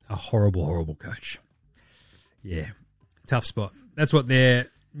a horrible, horrible coach. Yeah, tough spot. That's what their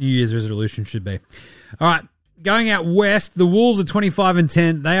New Year's resolution should be. All right, going out west, the Wolves are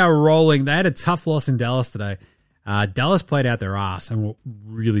 25-10. They are rolling. They had a tough loss in Dallas today. Dallas played out their ass and were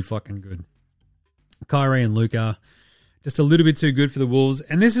really fucking good. Kyrie and Luka, just a little bit too good for the Wolves.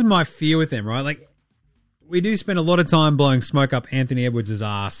 And this is my fear with them, right? Like, we do spend a lot of time blowing smoke up Anthony Edwards'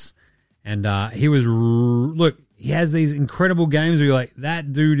 ass. And he was, look, he has these incredible games where you're like,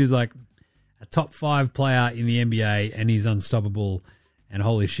 that dude is like a top 5 player in the NBA and he's unstoppable. And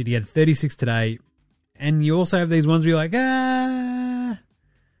holy shit, he had 36 today. And you also have these ones where you're like, I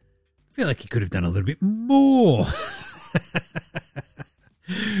feel like he could have done a little bit more.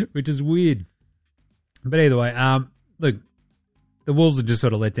 Which is weird. But either way, look, the Wolves are just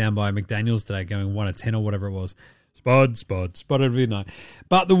sort of let down by McDaniels today, going 1 of 10 or whatever it was. Spud every night.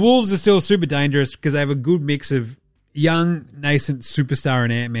 But the Wolves are still super dangerous because they have a good mix of young, nascent superstar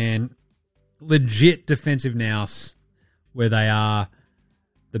and Ant-Man, legit defensive nous, where they are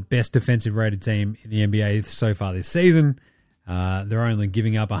the best defensive rated team in the NBA so far this season. They're only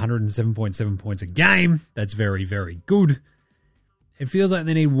giving up 107.7 points a game. That's very, very good. It feels like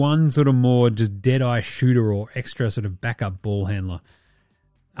they need one sort of more just dead-eye shooter or extra sort of backup ball handler.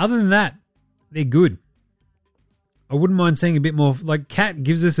 Other than that, they're good. I wouldn't mind seeing a bit more. Like, Cat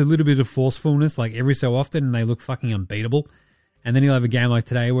gives us a little bit of forcefulness, like every so often, and they look fucking unbeatable. And then he'll have a game like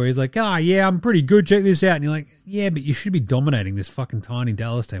today where he's like, yeah, I'm pretty good. Check this out. And you're like, yeah, but you should be dominating this fucking tiny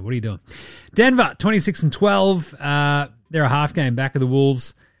Dallas team. What are you doing? Denver, 26-12. They're a half game back of the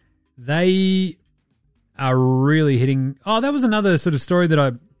Wolves. They are really hitting. Oh, that was another sort of story that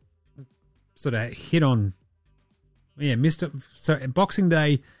I sort of hit on. Yeah, missed it. So Boxing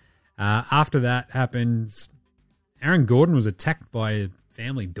Day, after that happens, Aaron Gordon was attacked by a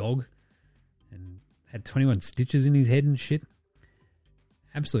family dog and had 21 stitches in his head and shit.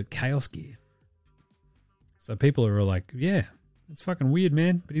 Absolute chaos gear. So people are all like, yeah, it's fucking weird,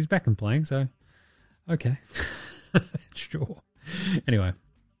 man. But he's back and playing, so okay. Sure. Anyway,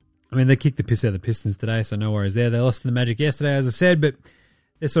 I mean, they kicked the piss out of the Pistons today, so no worries there. They lost to the Magic yesterday, as I said, but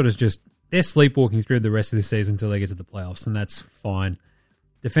they're sort of just, they're sleepwalking through the rest of this season until they get to the playoffs, and that's fine.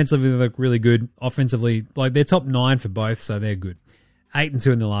 Defensively, they look really good. Offensively, like, they're top 9 for both, so they're good.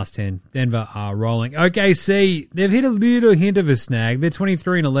 8-2 in the last 10. Denver are rolling. OKC, they've hit a little hint of a snag. They're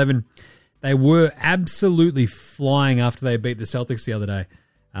 23-11. They were absolutely flying after they beat the Celtics the other day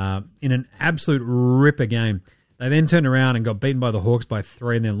in an absolute ripper game. They then turned around and got beaten by the Hawks by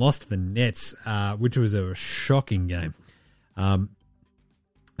 3 and then lost to the Nets, which was a shocking game.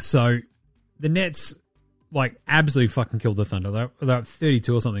 So the Nets, like, absolutely fucking killed the Thunder. They're up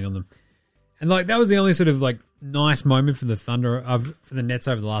 32 or something on them. And, like, that was the only sort of, like, nice moment for the Thunder, for the Nets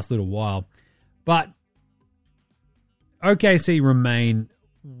over the last little while. But OKC remain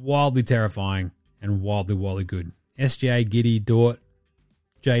wildly terrifying and wildly, wildly good. SGA, Giddey, Dort,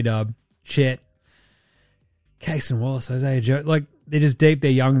 J-Dub, Chet, Case and Wallace, Isaiah Joe, like, they're just deep,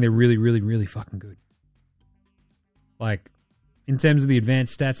 they're young, they're really, really, really fucking good. Like, in terms of the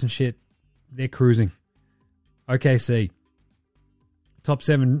advanced stats and shit, they're cruising. OKC, top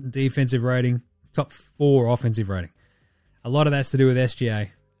 7 defensive rating, top 4 offensive rating. A lot of that's to do with SGA.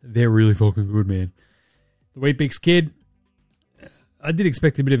 They're really fucking good, man. The Wheat Bix kid, I did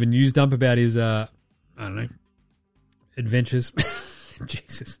expect a bit of a news dump about his, I don't know, adventures.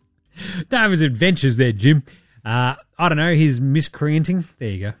 Jesus. Don't have his adventures there, Jim. I don't know, his miscreanting. There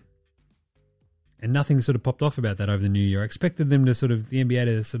you go. And nothing sort of popped off about that over the new year. I expected them to sort of, the NBA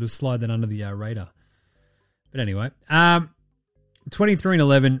to sort of slide that under the radar. But anyway,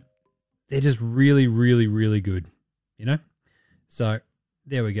 23-11, they're just really, really, really good, you know? So,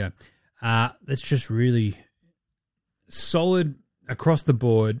 there we go. That's just really solid across the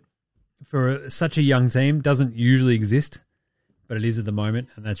board for such a young team. Doesn't usually exist, but it is at the moment,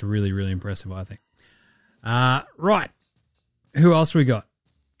 and that's really, really impressive, I think. Right. Who else we got?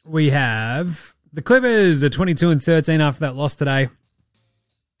 We have the Clippers are 22-13 after that loss today.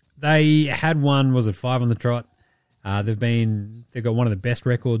 They had one, was it 5 on the trot? They've got one of the best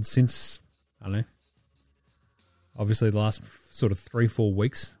records since, I don't know, obviously the last sort of 3-4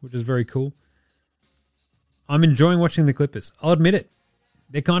 weeks, which is very cool. I'm enjoying watching the Clippers. I'll admit it.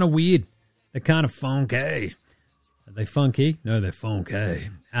 They're kind of weird. They're kind of funky. Are they funky? No, they're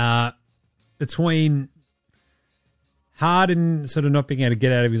funky. Between Harden sort of not being able to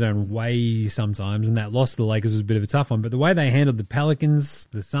get out of his own way sometimes, and that loss to the Lakers was a bit of a tough one, but the way they handled the Pelicans,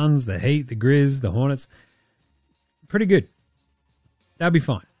 the Suns, the Heat, the Grizz, the Hornets, pretty good. They'll be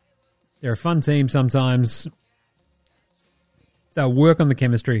fine. They're a fun team sometimes. they'll work on the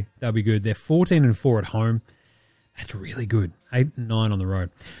chemistry. They'll be good. They're 14-4 at home. That's really good. 8-9 on the road.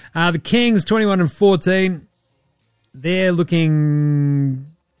 The Kings, 21-14. They're looking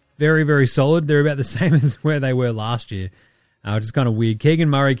very, very solid. They're about the same as where they were last year, which is kind of weird. Keegan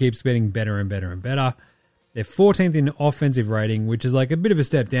Murray keeps getting better and better and better. They're 14th in offensive rating, which is like a bit of a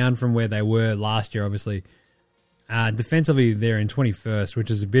step down from where they were last year, obviously. Defensively, they're in 21st,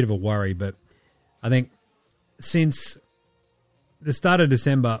 which is a bit of a worry. But I think since the start of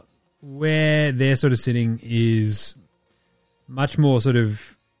December, where they're sort of sitting is much more sort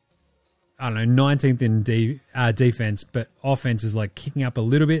of, I don't know, 19th in defense, but offense is like kicking up a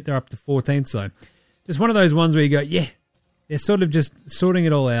little bit. They're up to 14th. So just one of those ones where you go, yeah, they're sort of just sorting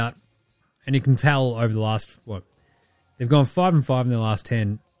it all out. And you can tell over the last, they've gone 5-5 in their last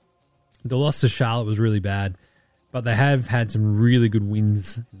 10. The loss to Charlotte was really bad, but they have had some really good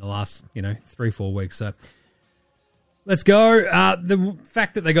wins in the last, 3-4 weeks. So let's go. The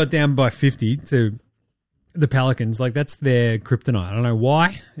fact that they got down by 50 to the Pelicans, like that's their kryptonite. I don't know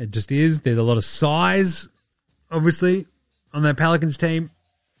why. It just is. There's a lot of size, obviously, on that Pelicans team.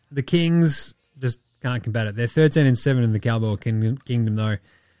 The Kings just can't combat it. They're 13-7 in the Cowboy Kingdom, though.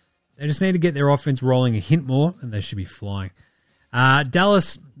 They just need to get their offense rolling a hint more, and they should be flying.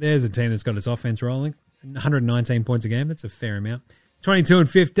 Dallas, there's a team that's got its offense rolling. 119 points a game. That's a fair amount.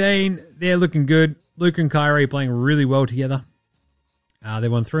 22-15. They're looking good. Luke and Kyrie playing really well together. They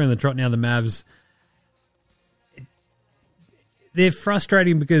won 3 on the trot now. The Mavs, they're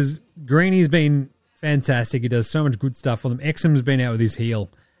frustrating because Greeny's been fantastic. He does so much good stuff for them. Exum's been out with his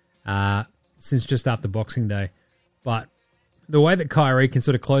heel since just after Boxing Day. But the way that Kyrie can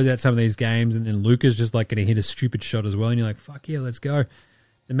sort of close out some of these games, and then Luka's just like going to hit a stupid shot as well, and you're like, fuck yeah, let's go.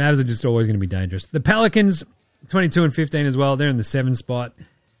 The Mavs are just always going to be dangerous. The Pelicans, 22-15 as well. They're in the 7 spot.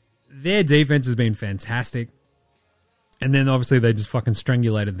 Their defense has been fantastic. And then obviously they just fucking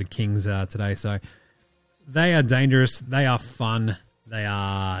strangulated the Kings today. So they are dangerous. They are fun. They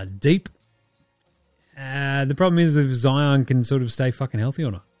are deep. The problem is if Zion can sort of stay fucking healthy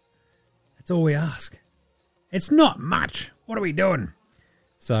or not. That's all we ask. It's not much. What are we doing?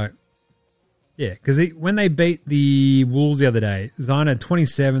 So, yeah, because when they beat the Wolves the other day, Zion had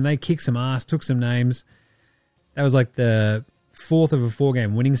 27. They kicked some ass, took some names. That was like the 4th of a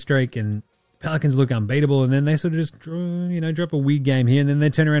 4-game winning streak, and Pelicans look unbeatable, and then they sort of just drop a weird game here, and then they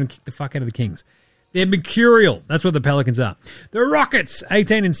turn around and kick the fuck out of the Kings. They're mercurial. That's what the Pelicans are. The Rockets,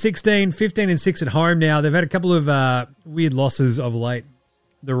 18-16, 15-6 at home now. They've had a couple of weird losses of late,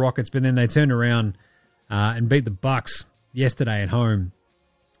 the Rockets, but then they turned around and beat the Bucks yesterday at home,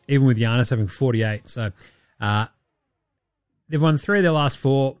 even with Giannis having 48. So they've won 3 of their last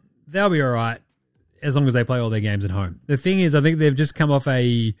 4. They'll be all right as long as they play all their games at home. The thing is, I think they've just come off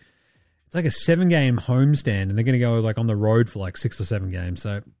it's like a 7-game homestand, and they're going to go like on the road for like 6 or 7 games.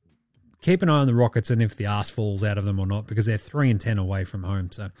 So keep an eye on the Rockets and if the arse falls out of them or not, because they're 3-10 away from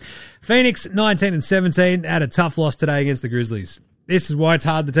home. So Phoenix, 19-17, had a tough loss today against the Grizzlies. This is why it's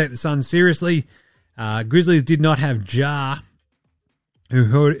hard to take the Suns seriously. Grizzlies did not have Ja, who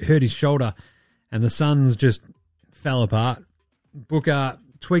hurt his shoulder, and the Suns just fell apart. Booker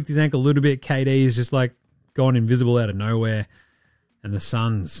tweaked his ankle a little bit. KD is just like gone invisible out of nowhere. And the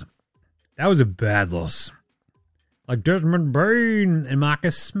Suns, that was a bad loss. Like Desmond Bain and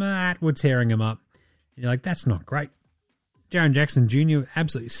Marcus Smart were tearing him up. And you're like, that's not great. Jaren Jackson Jr.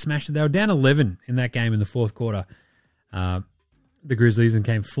 absolutely smashed it. They were down 11 in that game in the 4th quarter. The Grizzlies, and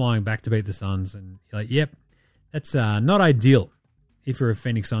came flying back to beat the Suns. And you're like, yep, that's not ideal if you're a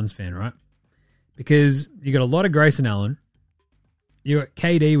Phoenix Suns fan, right? Because you got a lot of Grayson Allen. You got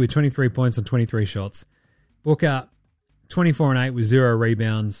KD with 23 points on 23 shots. Booker, 24-8 with 0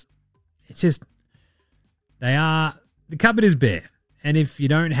 rebounds. It's just, the cupboard is bare. And if you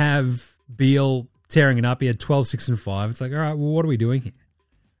don't have Beal tearing it up, he had 12, 6, and 5. It's like, all right, well, what are we doing here?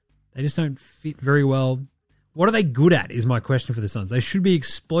 They just don't fit very well. What are they good at is my question for the Suns. They should be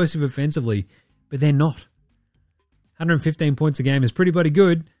explosive offensively, but they're not. 115 points a game is pretty bloody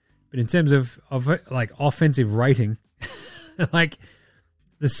good, but in terms of like offensive rating, like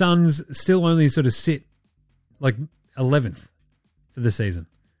the Suns still only sort of sit like 11th for the season.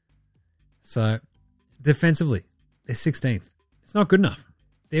 So defensively, they're 16th. It's not good enough.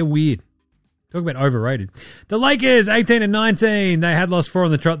 They're weird. Talk about overrated. The Lakers, 18-19. They had lost 4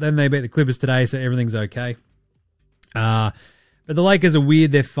 on the trot, then they beat the Clippers today, so everything's okay. But the Lakers are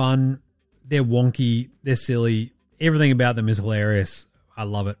weird. They're fun. They're wonky. They're silly. Everything about them is hilarious. I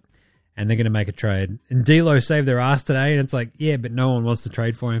love it. And they're going to make a trade. And D'Lo saved their ass today, and it's like, yeah, but no one wants to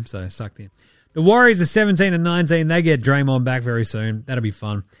trade for him, so suck in. The Warriors are 17-19. They get Draymond back very soon. That'll be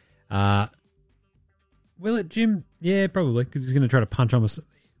fun. Will it, Jim? Yeah, probably, because he's going to try to punch on us.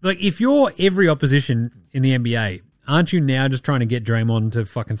 Like, if you're every opposition in the NBA, aren't you now just trying to get Draymond to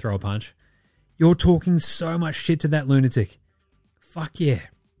fucking throw a punch? You're talking so much shit to that lunatic. Fuck yeah.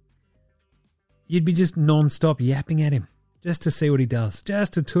 You'd be just non-stop yapping at him just to see what he does,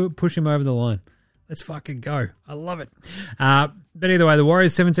 just to push him over the line. Let's fucking go. I love it. But either way, the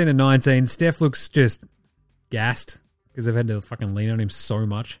Warriors 17-19. Steph looks just gassed because they've had to fucking lean on him so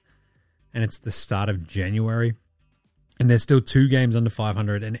much. And it's the start of January. And they're still 2 games under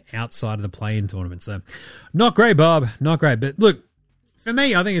 500 and outside of the play-in tournament. So not great, Bob. Not great. But look, for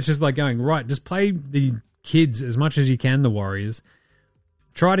me, I think it's just like going, right, just play the kids as much as you can, the Warriors.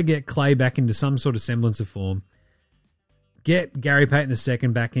 Try to get Clay back into some sort of semblance of form. Get Gary Payton II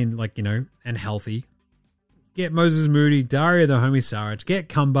back in, and healthy. Get Moses Moody, Dario the Homie Saric. Get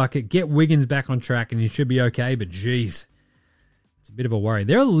Cumbucket. Get Wiggins back on track, and you should be okay. But, geez, it's a bit of a worry.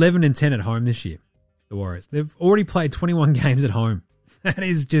 They're 11-10 at home this year, the Warriors. They've already played 21 games at home. That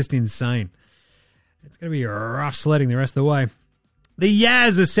is just insane. It's going to be rough sledding the rest of the way. The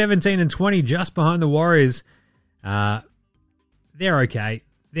Jazz are 17-20, just behind the Warriors. They're okay.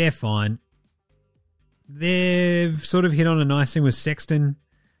 They're fine. They've sort of hit on a nice thing with Sexton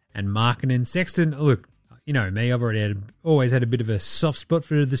and Markkanen. Sexton, look, you know me, I've always had a bit of a soft spot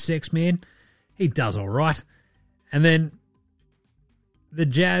for the Sex Man. He does all right. And then the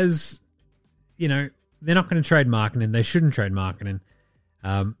Jazz, they're not going to trade Markkanen. They shouldn't trade Markkanen.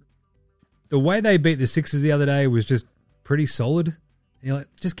 The way they beat the Sixers the other day was just pretty solid. And you're like,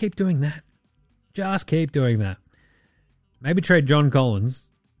 just keep doing that. Just keep doing that. Maybe trade John Collins,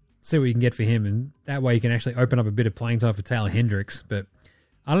 see what you can get for him, and that way you can actually open up a bit of playing time for Taylor Hendricks. But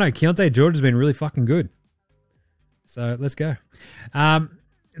I don't know, Keontae George has been really fucking good. So let's go.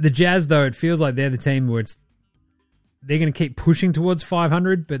 The Jazz, though, it feels like they're the team where they're going to keep pushing towards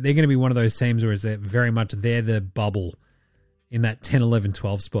 500, but they're going to be one of those teams where they're very much the bubble in that 10, 11,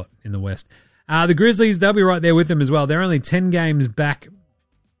 12 spot in the West. The Grizzlies, they'll be right there with them as well. They're only 10 games back,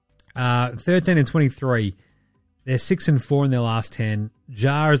 13-23. They're 6-4 in their last 10.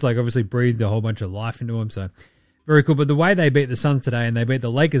 Jar has obviously breathed a whole bunch of life into them, so very cool. But the way they beat the Suns today and they beat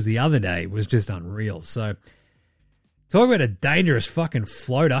the Lakers the other day was just unreal. So talk about a dangerous fucking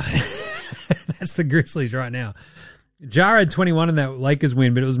floater. That's the Grizzlies right now. Jar had 21 in that Lakers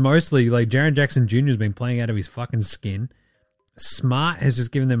win, but it was mostly Jaren Jackson Jr. has been playing out of his fucking skin. Smart has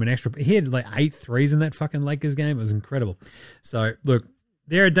just given them an extra. He had 8 threes in that fucking Lakers game. It was incredible. So look,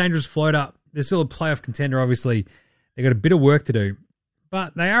 they're a dangerous floater. They're still a playoff contender, obviously. They've got a bit of work to do.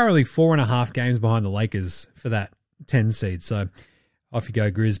 But they are only 4.5 games behind the Lakers for that 10 seed. So off you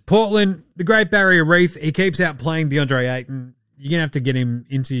go, Grizz. Portland, the Great Barrier Reef. He keeps out playing DeAndre Ayton. You're going to have to get him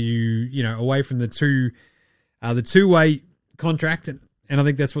into, away from the two-way contract. And I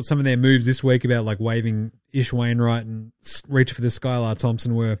think that's what some of their moves this week about waiving Ish Wainwright and reach for the Skylar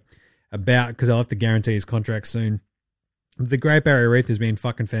Thompson were about, because they'll have to guarantee his contract soon. The Great Barrier Reef has been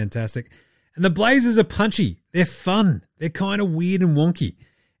fucking fantastic. And the Blazers are punchy. They're fun. They're kind of weird and wonky.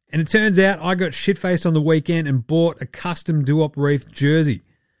 And it turns out I got shit-faced on the weekend and bought a custom Duop Reef jersey.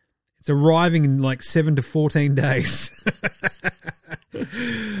 It's arriving in 7 to 14 days.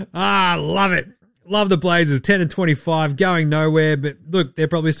 Love it. Love the Blazers. 10-25, going nowhere. But look, they're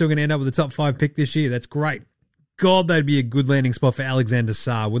probably still going to end up with the top 5 pick this year. That's great. God, that'd be a good landing spot for Alexander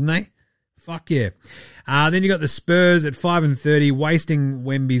Sarr, wouldn't they? Fuck yeah. Then you got the Spurs at 5-30, wasting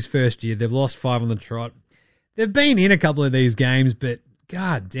Wemby's first year. They've lost 5 on the trot. They've been in a couple of these games, but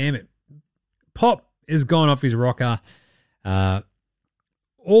god damn it. Pop has gone off his rocker.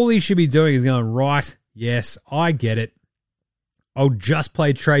 All he should be doing is going, right, yes, I get it. I'll just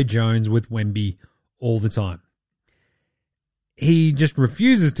play Trey Jones with Wemby all the time. He just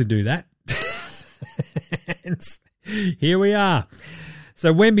refuses to do that. And here we are.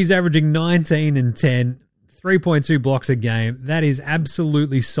 So Wemby's averaging 19 and 10, 3.2 blocks a game. That is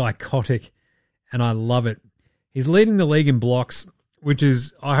absolutely psychotic, and I love it. He's leading the league in blocks, which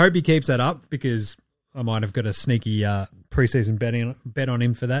is, I hope he keeps that up, because I might have got a sneaky preseason bet on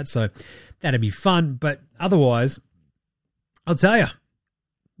him for that, so that'd be fun. But otherwise, I'll tell you,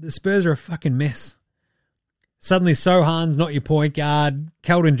 the Spurs are a fucking mess. Suddenly Sohan's not your point guard.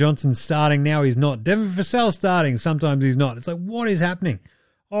 Keldon Johnson's starting. Now he's not. Devin Vassell's starting. Sometimes he's not. It's what is happening?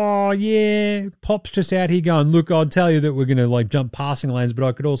 Oh, yeah. Pop's just out here going, look, I'll tell you that we're going to jump passing lanes, but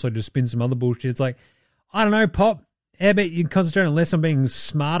I could also just spin some other bullshit. It's I don't know, Pop. How about you concentrate on less on being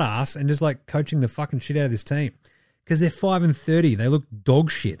smart ass and just coaching the fucking shit out of this team? Because they're 5-30. They look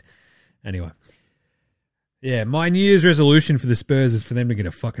dog shit. Anyway. Yeah, my New Year's resolution for the Spurs is for them to get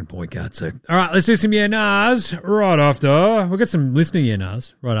a fucking point guard. So, all right, let's do some yeah-nahs right after. We'll get some listener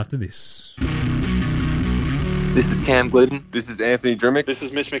yeah-nahs right after this. This is Cam Glidden. This is Anthony Drimmick. This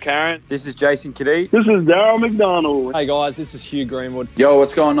is Mitch McCarron. This is Jason Kadee. This is Darryl McDonald. Hey guys, this is Hugh Greenwood. Yo,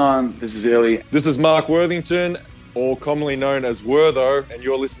 what's going on? This is Illy. This is Mark Worthington, or commonly known as Wortho, and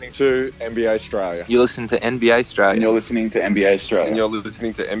you're listening to NBA Straya. You listen to NBA Australia. And you're listening to NBA Australia. And you're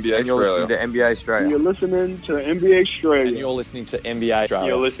listening to NBA And you're Australia. listening to NBA Australia. You're listening to NBA Straya. And you're listening to NBA Australia.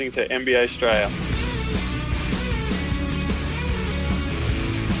 You're listening to NBA Australia.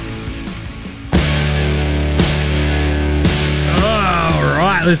 All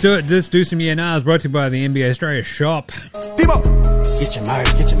right, let's do it. Let's do some ENRs brought to you by the NBA Australia shop. People, get your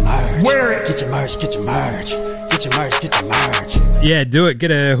merch, get your merch. Wear it. Get your merch, get your merch. Get your merch, get your merch. Yeah, do it.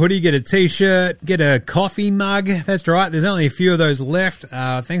 Get a hoodie, get a t-shirt, get a coffee mug. That's right. There's only a few of those left.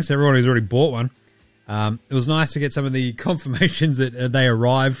 Thanks to everyone who's already bought one. It was nice to get some of the confirmations that they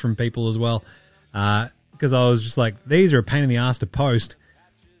arrived from people as well. Because I was just like, these are a pain in the ass to post.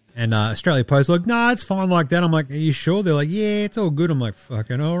 And Australia Post like, nah, it's fine like that. I'm like, are you sure? They're like, yeah, it's all good. I'm like,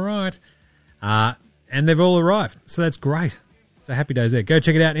 fucking all right. And they've all arrived. So that's great. So happy days there. Go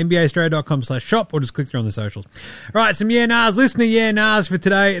check it out, nbaaustralia.com/shop, or just click through on the socials. All right, some yeah-nahs. Listen to yeah-nahs for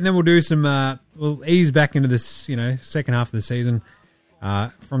today, and then we'll do some, we'll ease back into this, second half of the season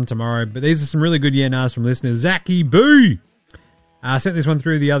from tomorrow. But these are some really good yeah-nahs from listeners. Zachy Boo sent this one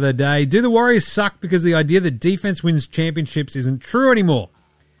through the other day. Do the Warriors suck because the idea that defense wins championships isn't true anymore?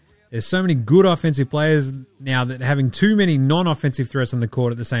 There's so many good offensive players now that having too many non-offensive threats on the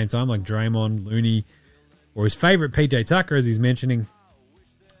court at the same time, like Draymond, Looney, or his favourite PJ Tucker, as he's mentioning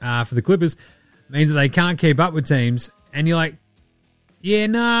for the Clippers, means that they can't keep up with teams. And you're like, yeah,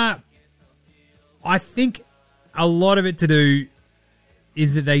 nah. I think a lot of it to do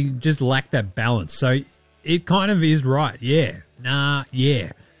is that they just lack that balance. So it kind of is right. Yeah. Nah.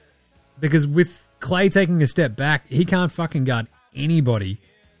 Yeah. Because with Clay taking a step back, he can't fucking guard anybody.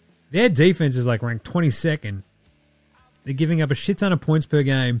 Their defense is like ranked 22nd. They're giving up a shit ton of points per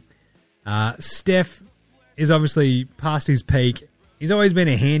game. Steph is obviously past his peak. He's always been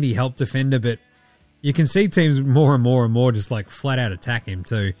a handy help defender, but you can see teams more and more just like flat out attack him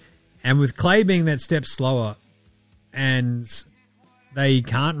too. And with Clay being that step slower, and they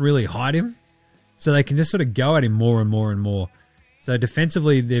can't really hide him, so they can just sort of go at him more and more. So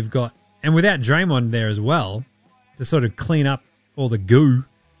defensively, they've got, and without Draymond there as well, to sort of clean up all the goo,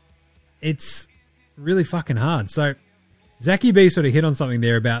 it's really fucking hard. So Zachy B sort of hit on something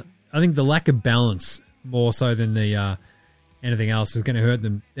there about, I think, the lack of balance more so than the anything else is going to hurt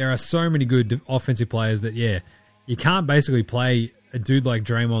them. There are so many good offensive players that, yeah, you can't basically play a dude like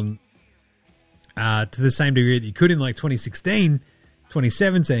Draymond to the same degree that you could in like 2016,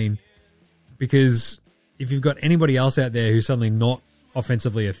 2017, because if you've got anybody else out there who's suddenly not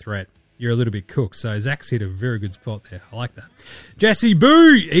offensively a threat, you're a little bit cooked. So Zach's hit a very good spot there. I like that. Jesse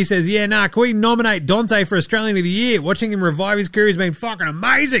Boo, he says, yeah, nah, can we nominate Dante for Australian of the Year? Watching him revive his career has been fucking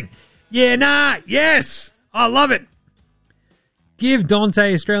amazing. Yeah, nah, yes, I love it. Give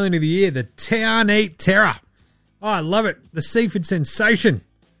Dante Australian of the Year, the Town Eat Terror. Oh, I love it. The Seaford Sensation.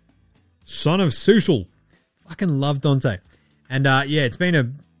 Son of Sushel. Fucking love Dante. And yeah, it's been a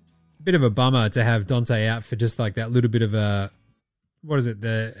bit of a bummer to have Dante out for just like that little bit of a, what is it,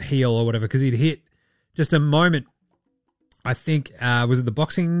 the heel or whatever, because he'd hit just a moment, I think, was it the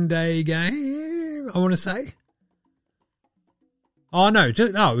Boxing Day game, I want to say? Oh, no, it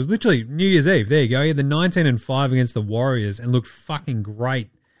was literally New Year's Eve. There you go. He had the 19-5 against the Warriors and looked fucking great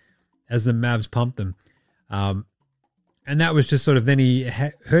as the Mavs pumped them. And that was just sort of, then he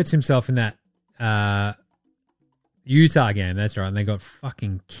hurts himself in that Utah game, that's right, and they got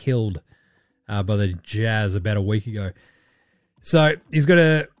fucking killed by the Jazz about a week ago. So he's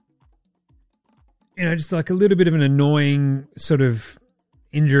got just like a little bit of an annoying sort of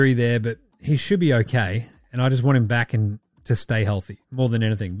injury there, but he should be okay. And I just want him back and to stay healthy more than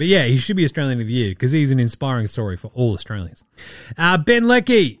anything. But yeah, he should be Australian of the Year because he's an inspiring story for all Australians. Ben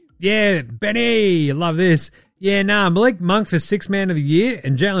Leckie. Yeah, Benny. I love this. Yeah, nah. Malik Monk for Sixth Man of the Year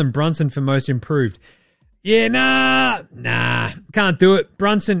and Jalen Brunson for Most Improved. Yeah, nah. Can't do it.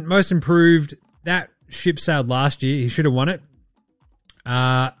 Brunson, Most Improved. That ship sailed last year. He should have won it.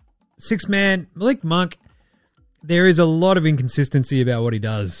 Sixth Man, Malik Monk, there is a lot of inconsistency about what he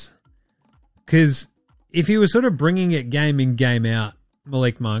does. Because if he was sort of bringing it game in, game out,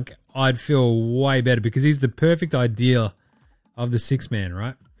 Malik Monk, I'd feel way better because he's the perfect idea of the sixth man,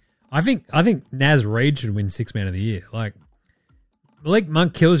 right? I think Naz Reid should win Sixth Man of the Year. Like, Malik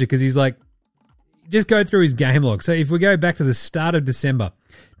Monk kills you because he's like, just go through his game log. So if we go back to the start of December,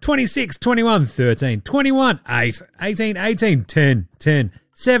 26, 21, 13, 21, 8, 18, 18, 10, 10,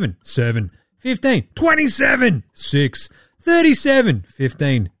 7, 7, 15, 27, 6, 37,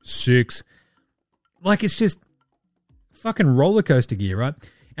 15, 6. Like, it's just, fucking roller coaster gear, right?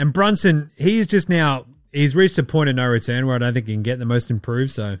 And Brunson, he's reached a point of no return where I don't think he can get the most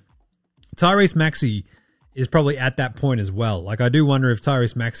improved. So Tyrese Maxey is probably at that point as well. Like, I do wonder if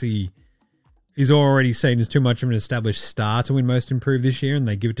Tyrese Maxey is already seen as too much of an established star to win most improved this year, and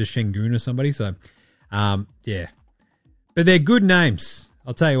they give it to Şengün or somebody. So, yeah. But they're good names.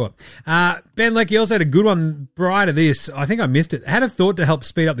 I'll tell you what. Ben Leckie also had a good one prior to this. I think I missed it. Had a thought to help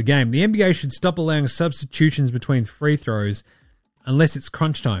speed up the game. The NBA should stop allowing substitutions between free throws unless it's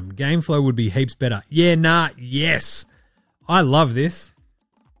crunch time. Game flow would be heaps better. Yes. I love this.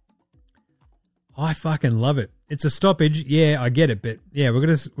 I fucking love it. It's a stoppage. Yeah, I get it, but yeah, we're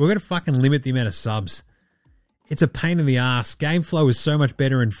gonna fucking limit the amount of subs. It's a pain in the ass. Game flow is so much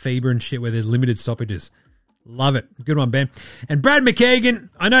better in FIBA and shit where there's limited stoppages. Love it. Good one, Ben. And Brad McKagan,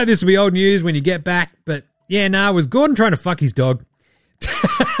 I know this will be old news when you get back, but yeah, was Gordon trying to fuck his dog?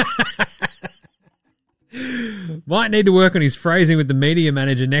 Might need to work on his phrasing with the media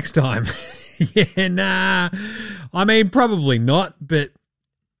manager next time. I mean, probably not, but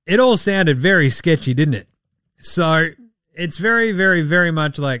it all sounded very sketchy, didn't it? So it's very, very, very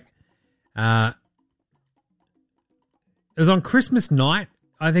much like it was on Christmas night,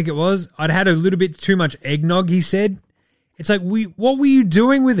 I think it was. I'd had a little bit too much eggnog, he said. It's like, what were you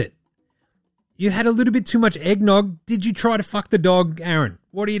doing with it? You had a little bit too much eggnog. Did you try to fuck the dog, Aaron?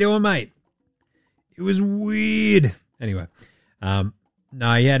 What are you doing, mate? It was weird. Anyway,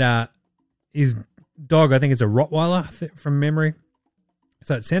 no, he had his dog, I think it's a Rottweiler from memory.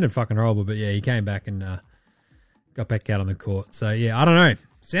 So it sounded fucking horrible, but yeah, he came back and got back out on the court. So yeah, I don't know.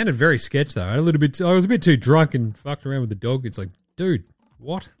 Sounded very sketch though. I was a bit too drunk and fucked around with the dog. It's like, dude,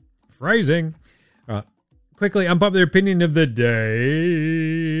 what? Phrasing. All right. Quickly, unpopular opinion of the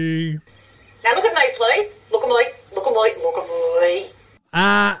day. Now look at me, please. Look at me. Look at me. Look at me.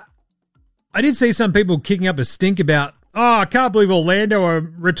 I did see some people kicking up a stink about, I can't believe Orlando are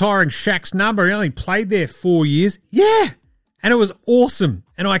retiring Shaq's number. He only played there 4 years. Yeah. And it was awesome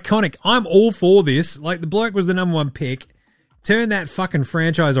and iconic. I'm all for this. Like, the bloke was the number one pick. Turned that fucking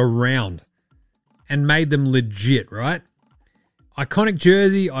franchise around and made them legit, right? Iconic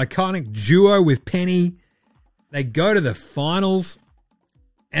jersey, iconic duo with Penny. They go to the finals,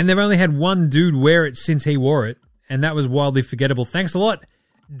 and they've only had one dude wear it since he wore it, and that was wildly forgettable. Thanks a lot,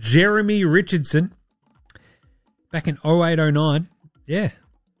 Jeremy Richardson. Back in 08-09. Yeah.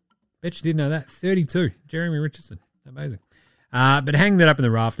 Bet you didn't know that. 32. Jeremy Richardson. Amazing. But hang that up in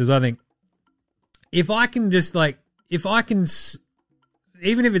the rafters, I think. Even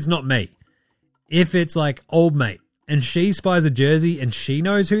if it's not me, if it's like old mate, and she spies a jersey and she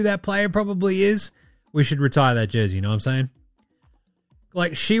knows who that player probably is, we should retire that jersey, you know what I'm saying?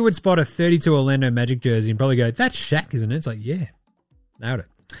 Like, she would spot a 32 Orlando Magic jersey and probably go, that's Shaq, isn't it? It's like, yeah, nailed it.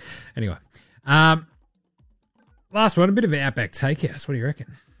 Anyway, last one, a bit of an Outback Takehouse. What do you reckon?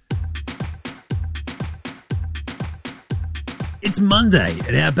 It's Monday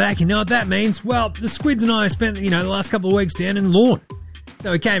at Outback. You know what that means? Well, the Squids and I spent, the last couple of weeks down in Lawn.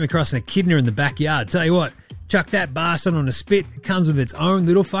 So we came across an echidna in the backyard. Tell you what, chuck that bastard on a spit. It comes with its own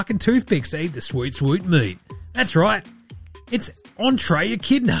little fucking toothpicks to eat the sweet, sweet meat. That's right. It's entree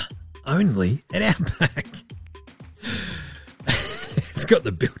echidna. Only at Outback. It's got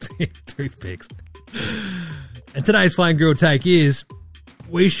the built-in toothpicks. And today's Flame Grill take is,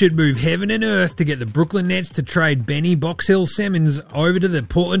 we should move heaven and earth to get the Brooklyn Nets to trade Benny Box Hill Simmons over to the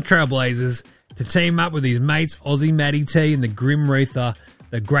Portland Trailblazers to team up with his mates Aussie Matty T and the Grim Reaper,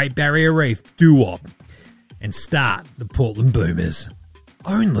 the Great Barrier Reef doo-wop, and start the Portland Boomers.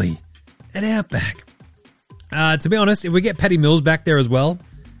 Only at Outback. To be honest, if we get Patty Mills back there as well,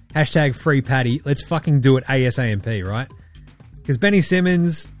 hashtag free Patty, let's fucking do it ASAMP, right? Because Benny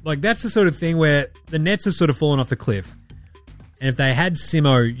Simmons, like, that's the sort of thing where the Nets have sort of fallen off the cliff. And if they had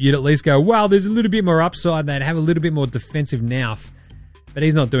Simo, you'd at least go, well, there's a little bit more upside. They'd have a little bit more defensive nous. But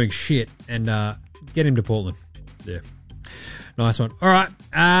he's not doing shit. And get him to Portland. Yeah. Nice one. All right.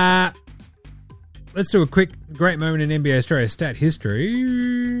 Let's do a quick, great moment in NBA Australia stat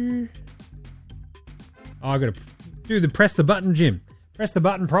history. Oh, I've got to do the press the button, Jim. Press the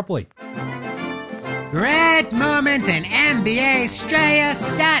button properly. Great moments in NBA Straya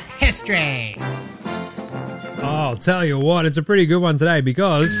stat history. Oh, I'll tell you what, it's a pretty good one today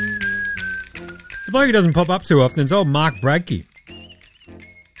because it's a bloke who doesn't pop up too often. It's old Mark Bradke.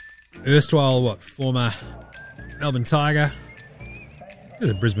 Erstwhile, former Melbourne Tiger. He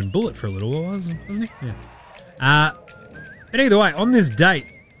was a Brisbane Bullet for a little while, wasn't he? Yeah. But either way, on this date,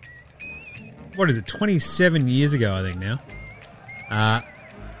 27 years ago, I think now,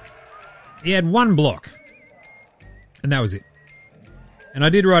 he had one block, and that was it. And I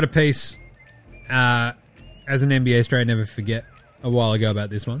did write a piece as an NBA straight, never forget a while ago about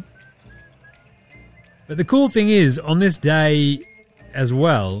this one. But the cool thing is, on this day as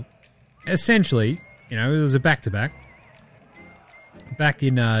well, essentially, it was a back-to-back. Back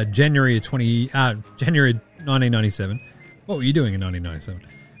in January 1997. What were you doing in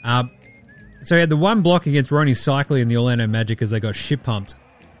 1997? So he had the one block against Ronnie Cycli and the Orlando Magic as they got shit-pumped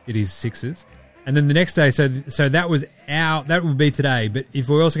at his Sixers. And then the next day, so that was that would be today, but if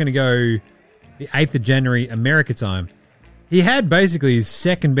we're also going to go the 8th of January, America time, he had basically his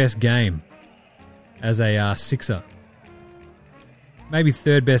second best game as a Sixer. Maybe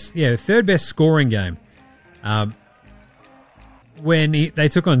third best scoring game. When they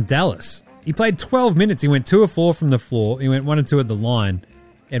took on Dallas. He played 12 minutes. He went 2 of 4 from the floor. He went 1 and 2 at the line.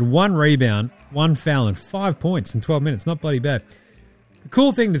 He had 1 rebound, 1 foul, and 5 points in 12 minutes. Not bloody bad. The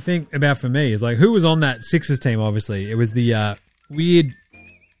cool thing to think about for me is, like, who was on that Sixers team, obviously. It was the weird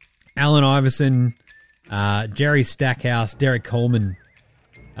Allen Iverson, Jerry Stackhouse, Derek Coleman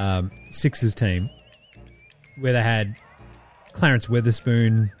Sixers team, where they had Clarence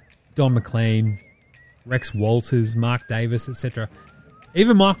Weatherspoon, Don McLean, Rex Walters, Mark Davis, etc.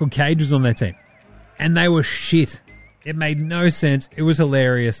 Even Michael Cage was on that team. And they were shit. It made no sense. It was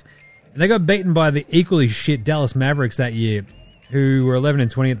hilarious. And they got beaten by the equally shit Dallas Mavericks that year, who were 11 and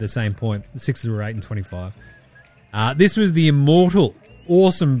 20 at the same point. The Sixers were 8 and 25. This was the immortal,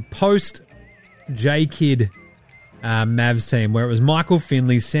 awesome post-J-Kid Mavs team, where it was Michael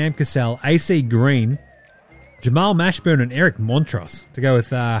Finley, Sam Cassell, AC Green, Jamal Mashburn, and Eric Montross to go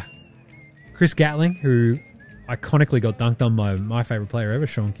with Chris Gatling, who iconically got dunked on by my favourite player ever,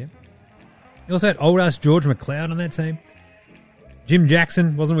 Sean Kemp. He also had old-ass George McLeod on that team. Jim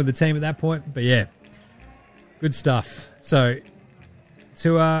Jackson wasn't with the team at that point, but yeah, good stuff. So,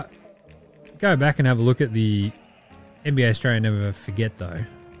 to go back and have a look at the NBA Australia Never Forget, though,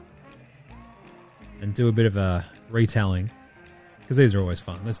 and do a bit of a retelling, because these are always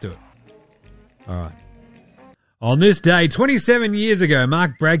fun. Let's do it. All right. On this day, 27 years ago,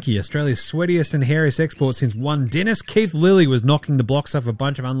 Mark Bradke, Australia's sweatiest and hairiest export since one Dennis Keith Lilly was knocking the blocks off a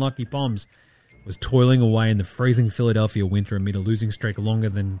bunch of unlucky bombs, was toiling away in the freezing Philadelphia winter amid a losing streak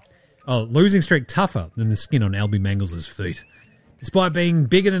tougher than the skin on Albie Mangles' feet. Despite being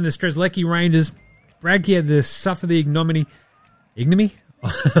bigger than the Strzelecki Rangers, Bradke had to suffer the ignominy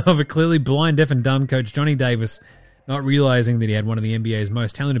of a clearly blind, deaf and dumb coach Johnny Davis, not realising that he had one of the NBA's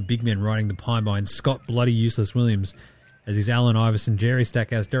most talented big men riding the pine behind Scott Bloody Useless Williams, as his Allen Iverson, Jerry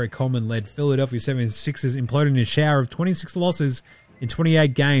Stackhouse, Derek Coleman led Philadelphia 76ers imploded in a shower of 26 losses in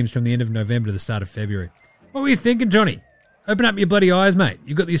 28 games from the end of November to the start of February. What were you thinking, Johnny? Open up your bloody eyes, mate.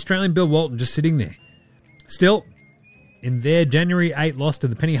 You've got the Australian Bill Walton just sitting there. Still, in their January 8 loss to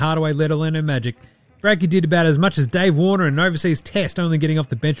the Penny Hardaway-led Orlando Magic, Bradke did about as much as Dave Warner in an overseas test, only getting off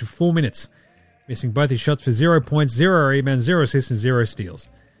the bench for 4 minutes, missing both his shots for 0 points, 0 rebounds, 0 assists, and 0 steals.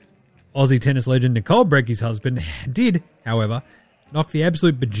 Aussie tennis legend Nicole Bradke's husband did, however, knock the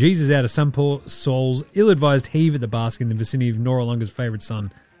absolute bejesus out of some poor soul's ill-advised heave at the basket in the vicinity of Noaralunga's favourite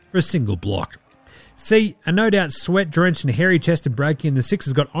son for a single block. See, a no doubt sweat-drenched and hairy-chested Bradke and the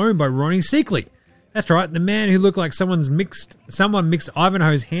Sixers got owned by Ronnie Cycli. That's right, the man who looked like someone mixed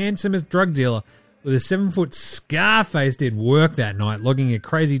Ivanhoe's handsomest drug dealer with a 7-foot Scarface did work that night, logging a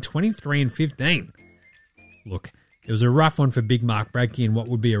crazy 23 and 15. Look, it was a rough one for Big Mark Bradke in what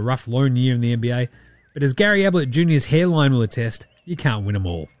would be a rough lone year in the NBA, but as Gary Ablett Jr.'s hairline will attest, you can't win them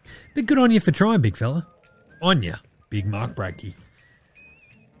all. But good on you for trying, big fella. On ya, Big Mark Bradke.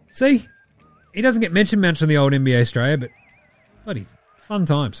 See, he doesn't get mentioned much on the old NBA Australia, but bloody fun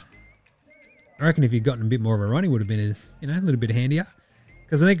times. I reckon if he'd gotten a bit more of a run, he would have been a little bit handier.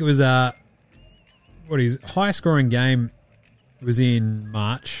 Because I think it was his high scoring game was in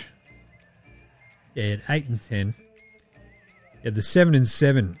March. Yeah, he had 8 and 10. He had the 7 and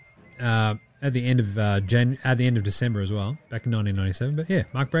 7 at the end of December as well, back in 1997. But yeah,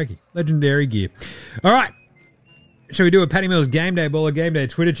 Mark Bradke, legendary gear. All right, shall we do a Paddy Mills Game Day Baller Game Day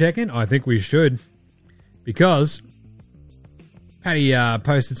Twitter check-in? I think we should, because Paddy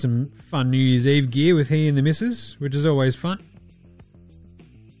posted some fun New Year's Eve gear with he and the missus, which is always fun.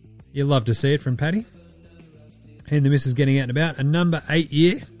 You love to see it from Paddy. He and the missus getting out and about. A number 8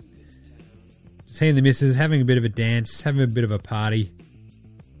 year. Just he and the missus having a bit of a dance, having a bit of a party.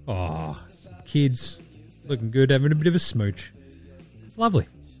 Oh, some kids looking good, having a bit of a smooch. It's lovely.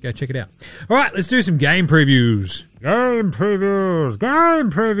 Go check it out. All right, let's do some game previews. Game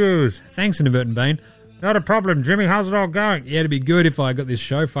previews. Thanks, Inadvertent Bane. Not a problem, Jimmy. How's it all going? Yeah, it'd be good if I got this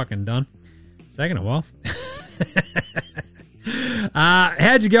show fucking done. It's taking a while.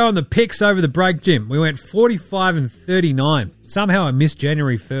 How'd you go on the picks over the break, Jim? We went 45 and 39. Somehow I missed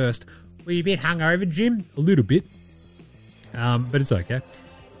January 1st. Were you a bit hungover, Jim? A little bit. But it's okay.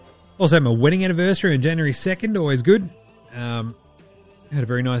 Also had my wedding anniversary on January 2nd. Always good. Had a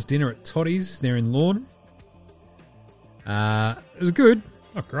very nice dinner at Toddy's there in Lorne. It was good.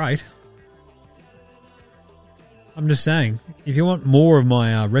 Not great. I'm just saying, if you want more of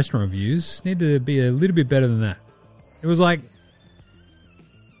my restaurant reviews, need to be a little bit better than that. It was like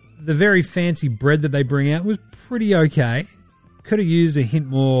the very fancy bread that they bring out was pretty okay. Could have used a hint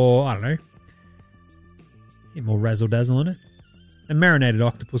more, I don't know, hint more razzle-dazzle on it. The marinated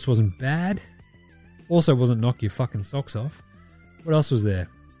octopus wasn't bad. Also wasn't knock your fucking socks off. What else was there?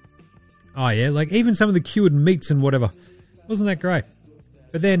 Oh yeah, like even some of the cured meats and whatever. Wasn't that great.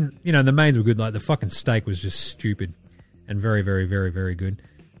 But then, you know, the mains were good. Like the fucking steak was just stupid and very, very, very, very good.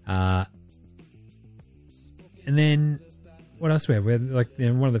 And then what else do we have? We had like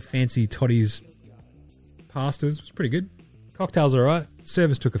one of the fancy Toddy's pastas. It was pretty good. Cocktails are alright.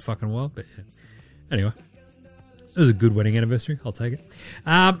 Service took a fucking while, but yeah. Anyway, it was a good wedding anniversary. I'll take it.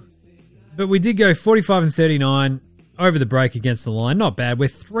 But we did go 45 and 39 over the break against the line. Not bad. We're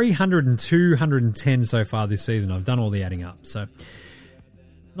 300 and 210 so far this season. I've done all the adding up. So,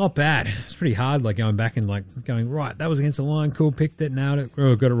 not bad. It's pretty hard, like going back and like going, right, that was against the line. Cool, picked it, nailed it.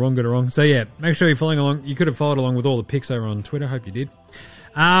 Oh, got it wrong. So, yeah, make sure you're following along. You could have followed along with all the picks over on Twitter. Hope you did.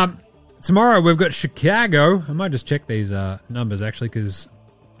 Tomorrow we've got Chicago. I might just check these numbers actually because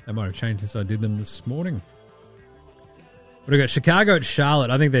they might have changed since I did them this morning. But we've got Chicago at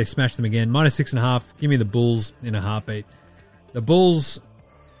Charlotte. I think they smashed them again. -6.5. Give me the Bulls in a heartbeat. The Bulls,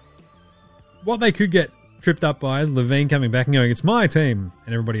 what they could get tripped up by is Levine coming back and going, it's my team.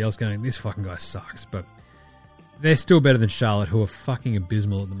 And everybody else going, this fucking guy sucks. But they're still better than Charlotte, who are fucking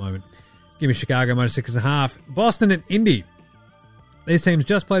abysmal at the moment. Give me Chicago -6.5. Boston and Indy. These teams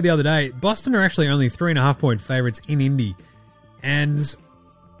just played the other day. Boston are actually only 3.5 point favourites in Indy. And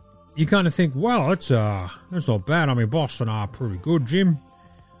you kind of think, well, that's not bad. I mean, Boston are pretty good, Jim.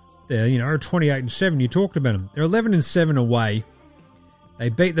 They're, 28 and 7. You talked about them. They're 11 and 7 away. They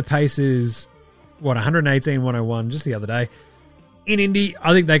beat the Pacers, 118-101 just the other day. In Indy,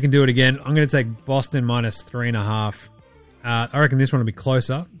 I think they can do it again. I'm going to take Boston -3.5. I reckon this one will be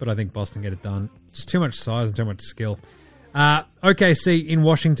closer, but I think Boston get it done. Just too much size and too much skill. OKC in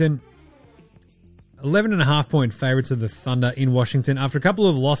Washington. 11.5 point favourites of the Thunder in Washington. After a couple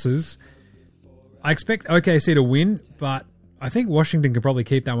of losses, I expect OKC to win, but I think Washington could probably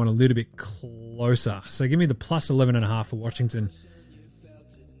keep that one a little bit closer. So give me the +11.5 for Washington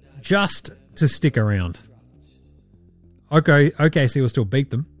just to stick around. OKC will still beat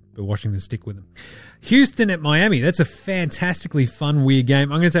them, but Washington stick with them. Houston at Miami. That's a fantastically fun, weird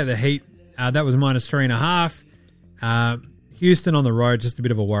game. I'm going to take the Heat. That was -3.5. Houston on the road, just a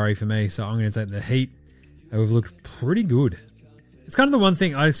bit of a worry for me, so I'm going to take the Heat. They've looked pretty good. It's kind of the one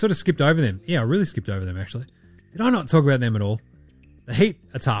thing, I sort of skipped over them. Yeah, I really skipped over them, actually. Did I not talk about them at all? The Heat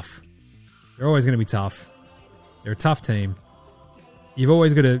are tough. They're always going to be tough. They're a tough team. You've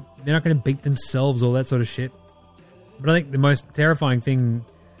always got to... They're not going to beat themselves, all that sort of shit. But I think the most terrifying thing,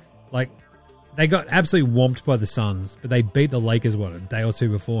 like, they got absolutely whomped by the Suns, but they beat the Lakers, a day or two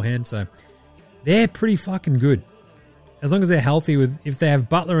beforehand, so they're pretty fucking good. As long as they're healthy, if they have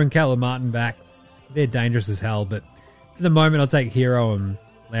Butler and Caleb Martin back, they're dangerous as hell. But for the moment, I'll take Hero and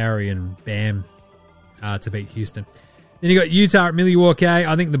Lowry and Bam to beat Houston. Then you got Utah at Milwaukee.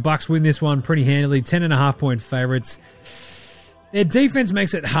 I think the Bucks win this one pretty handily. 10.5 point favourites. Their defense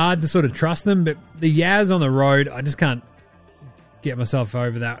makes it hard to sort of trust them, but the Yaz on the road, I just can't get myself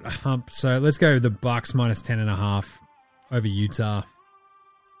over that hump. So let's go with the Bucks -10.5 over Utah.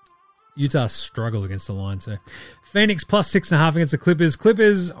 Utah struggle against the line, so Phoenix +6.5 against the Clippers.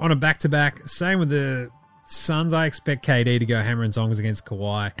 Clippers on a back-to-back. Same with the Suns. I expect KD to go hammer and tongs against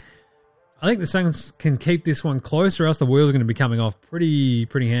Kawhi. I think the Suns can keep this one close, or else the wheels are going to be coming off pretty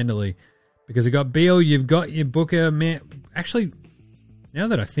handily. Because you've got Beal, you've got your Booker. Man, actually, now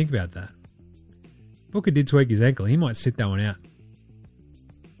that I think about that, Booker did tweak his ankle. He might sit that one out.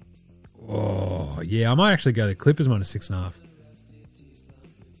 Oh, yeah, I might actually go the Clippers -6.5.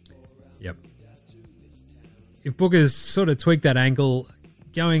 Yep. If Booker's sort of tweaked that ankle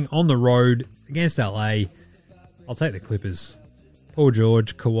going on the road against LA, I'll take the Clippers. Paul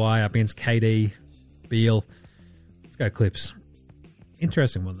George, Kawhi up against KD, Beal. Let's go Clips.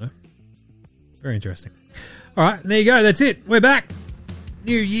 Interesting one, though. Very interesting. All right, there you go. That's it. We're back.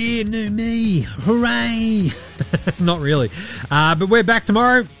 New year, new me. Hooray. Not really. But we're back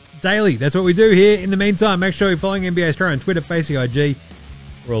tomorrow. Daily. That's what we do here. In the meantime, make sure you're following NBA Australia on Twitter, Facey IG.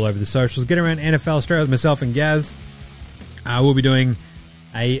 We're all over the socials. Get around NFL Australia with myself and Gaz. We'll be doing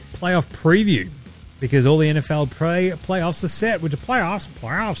a playoff preview because all the NFL playoffs are set. Which are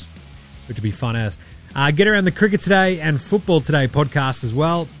playoffs. which will be fun as. Get Around the Cricket Today and Football Today podcast as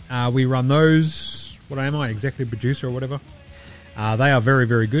well. We run those. What am I? Executive producer or whatever. They are very,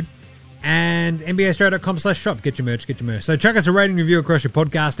 very good. And NBAstraya.com/shop. Get your merch, get your merch. So chuck us a rating review across your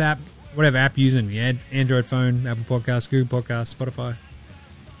podcast app, whatever app you're using. Yeah, Android phone, Apple Podcasts, Google Podcasts, Spotify,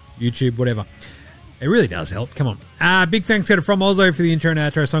 YouTube, whatever. It really does help. Come on. Big thanks go to From Oslo for the intro and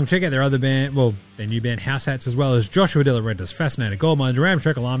outro song. Check out their other band, their new band, House Hats, as well as Joshua De La Rentas, Fascinator, Gold Mines,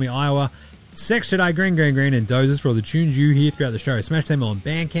 Ramshackle Army, Iowa, Sex Today, Green, and Dozers for all the tunes you hear throughout the show. Smash them on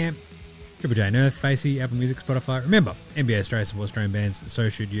Bandcamp, Triple J and Earth, Facey, Apple Music, Spotify. Remember, NBA Australia supports Australian bands, so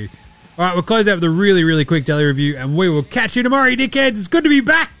should you. All right, we'll close out with a really, really quick daily review, and we will catch you tomorrow, you dickheads. It's good to be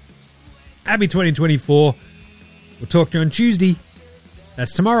back. Happy 2024. We'll talk to you on Tuesday.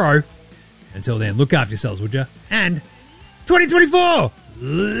 That's tomorrow. Until then, look after yourselves, would you? And 2024,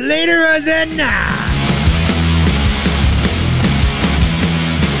 later as in now.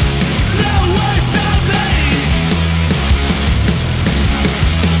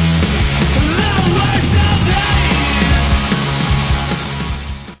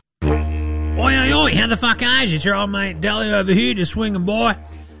 Oi, how the fuck are you? It's your old mate Deli over here, just swinging boy.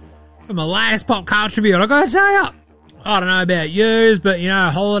 For my latest pop culture review, I gotta tell you, I don't know about yous, but,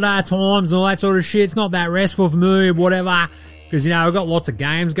 holiday times and all that sort of shit, it's not that restful for me or whatever, because, I've got lots of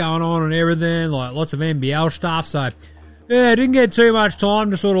games going on and everything, like lots of NBL stuff, so, yeah, I didn't get too much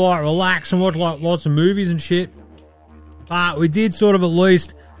time to sort of, relax and watch, lots of movies and shit, but we did sort of at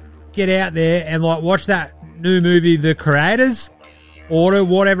least get out there and, watch that new movie, The Creators, or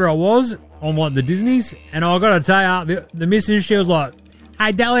whatever it was, on, the Disney's, and I gotta tell you, the missus, she was like,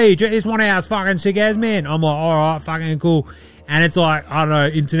 hey, Deli, check this one out, it's fucking sick as, man. I'm like, alright, fucking cool. And it's like, I don't know,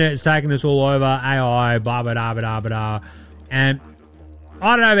 internet's taking us all over, AI, blah, blah, blah, blah, blah. And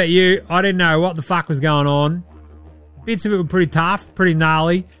I don't know about you, I didn't know what the fuck was going on. Bits of it were pretty tough, pretty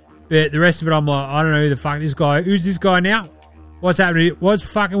gnarly, but the rest of it, I'm like, I don't know who the fuck this guy, who's this guy now? What's happening? What's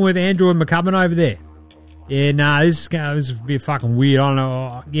fucking with Andrew and McCubbin over there? Yeah, nah, this is a bit fucking weird, I don't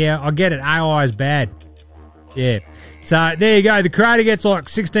know. Yeah, I get it, AI is bad. Yeah. So, there you go. The Creator gets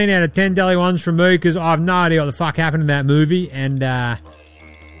 16 out of 10 Deli ones from me because I have no idea what the fuck happened in that movie. And, yeah,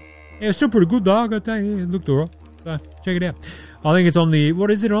 it's still pretty good, though. I got to tell you. Yeah, it looked alright. So, check it out. I think it's on the,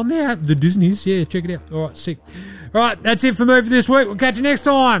 what is it on there? The Disney's. Yeah, check it out. Alright, sick. Alright, that's it for me for this week. We'll catch you next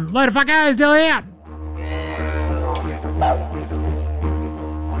time. Later, fuckers. Deli out.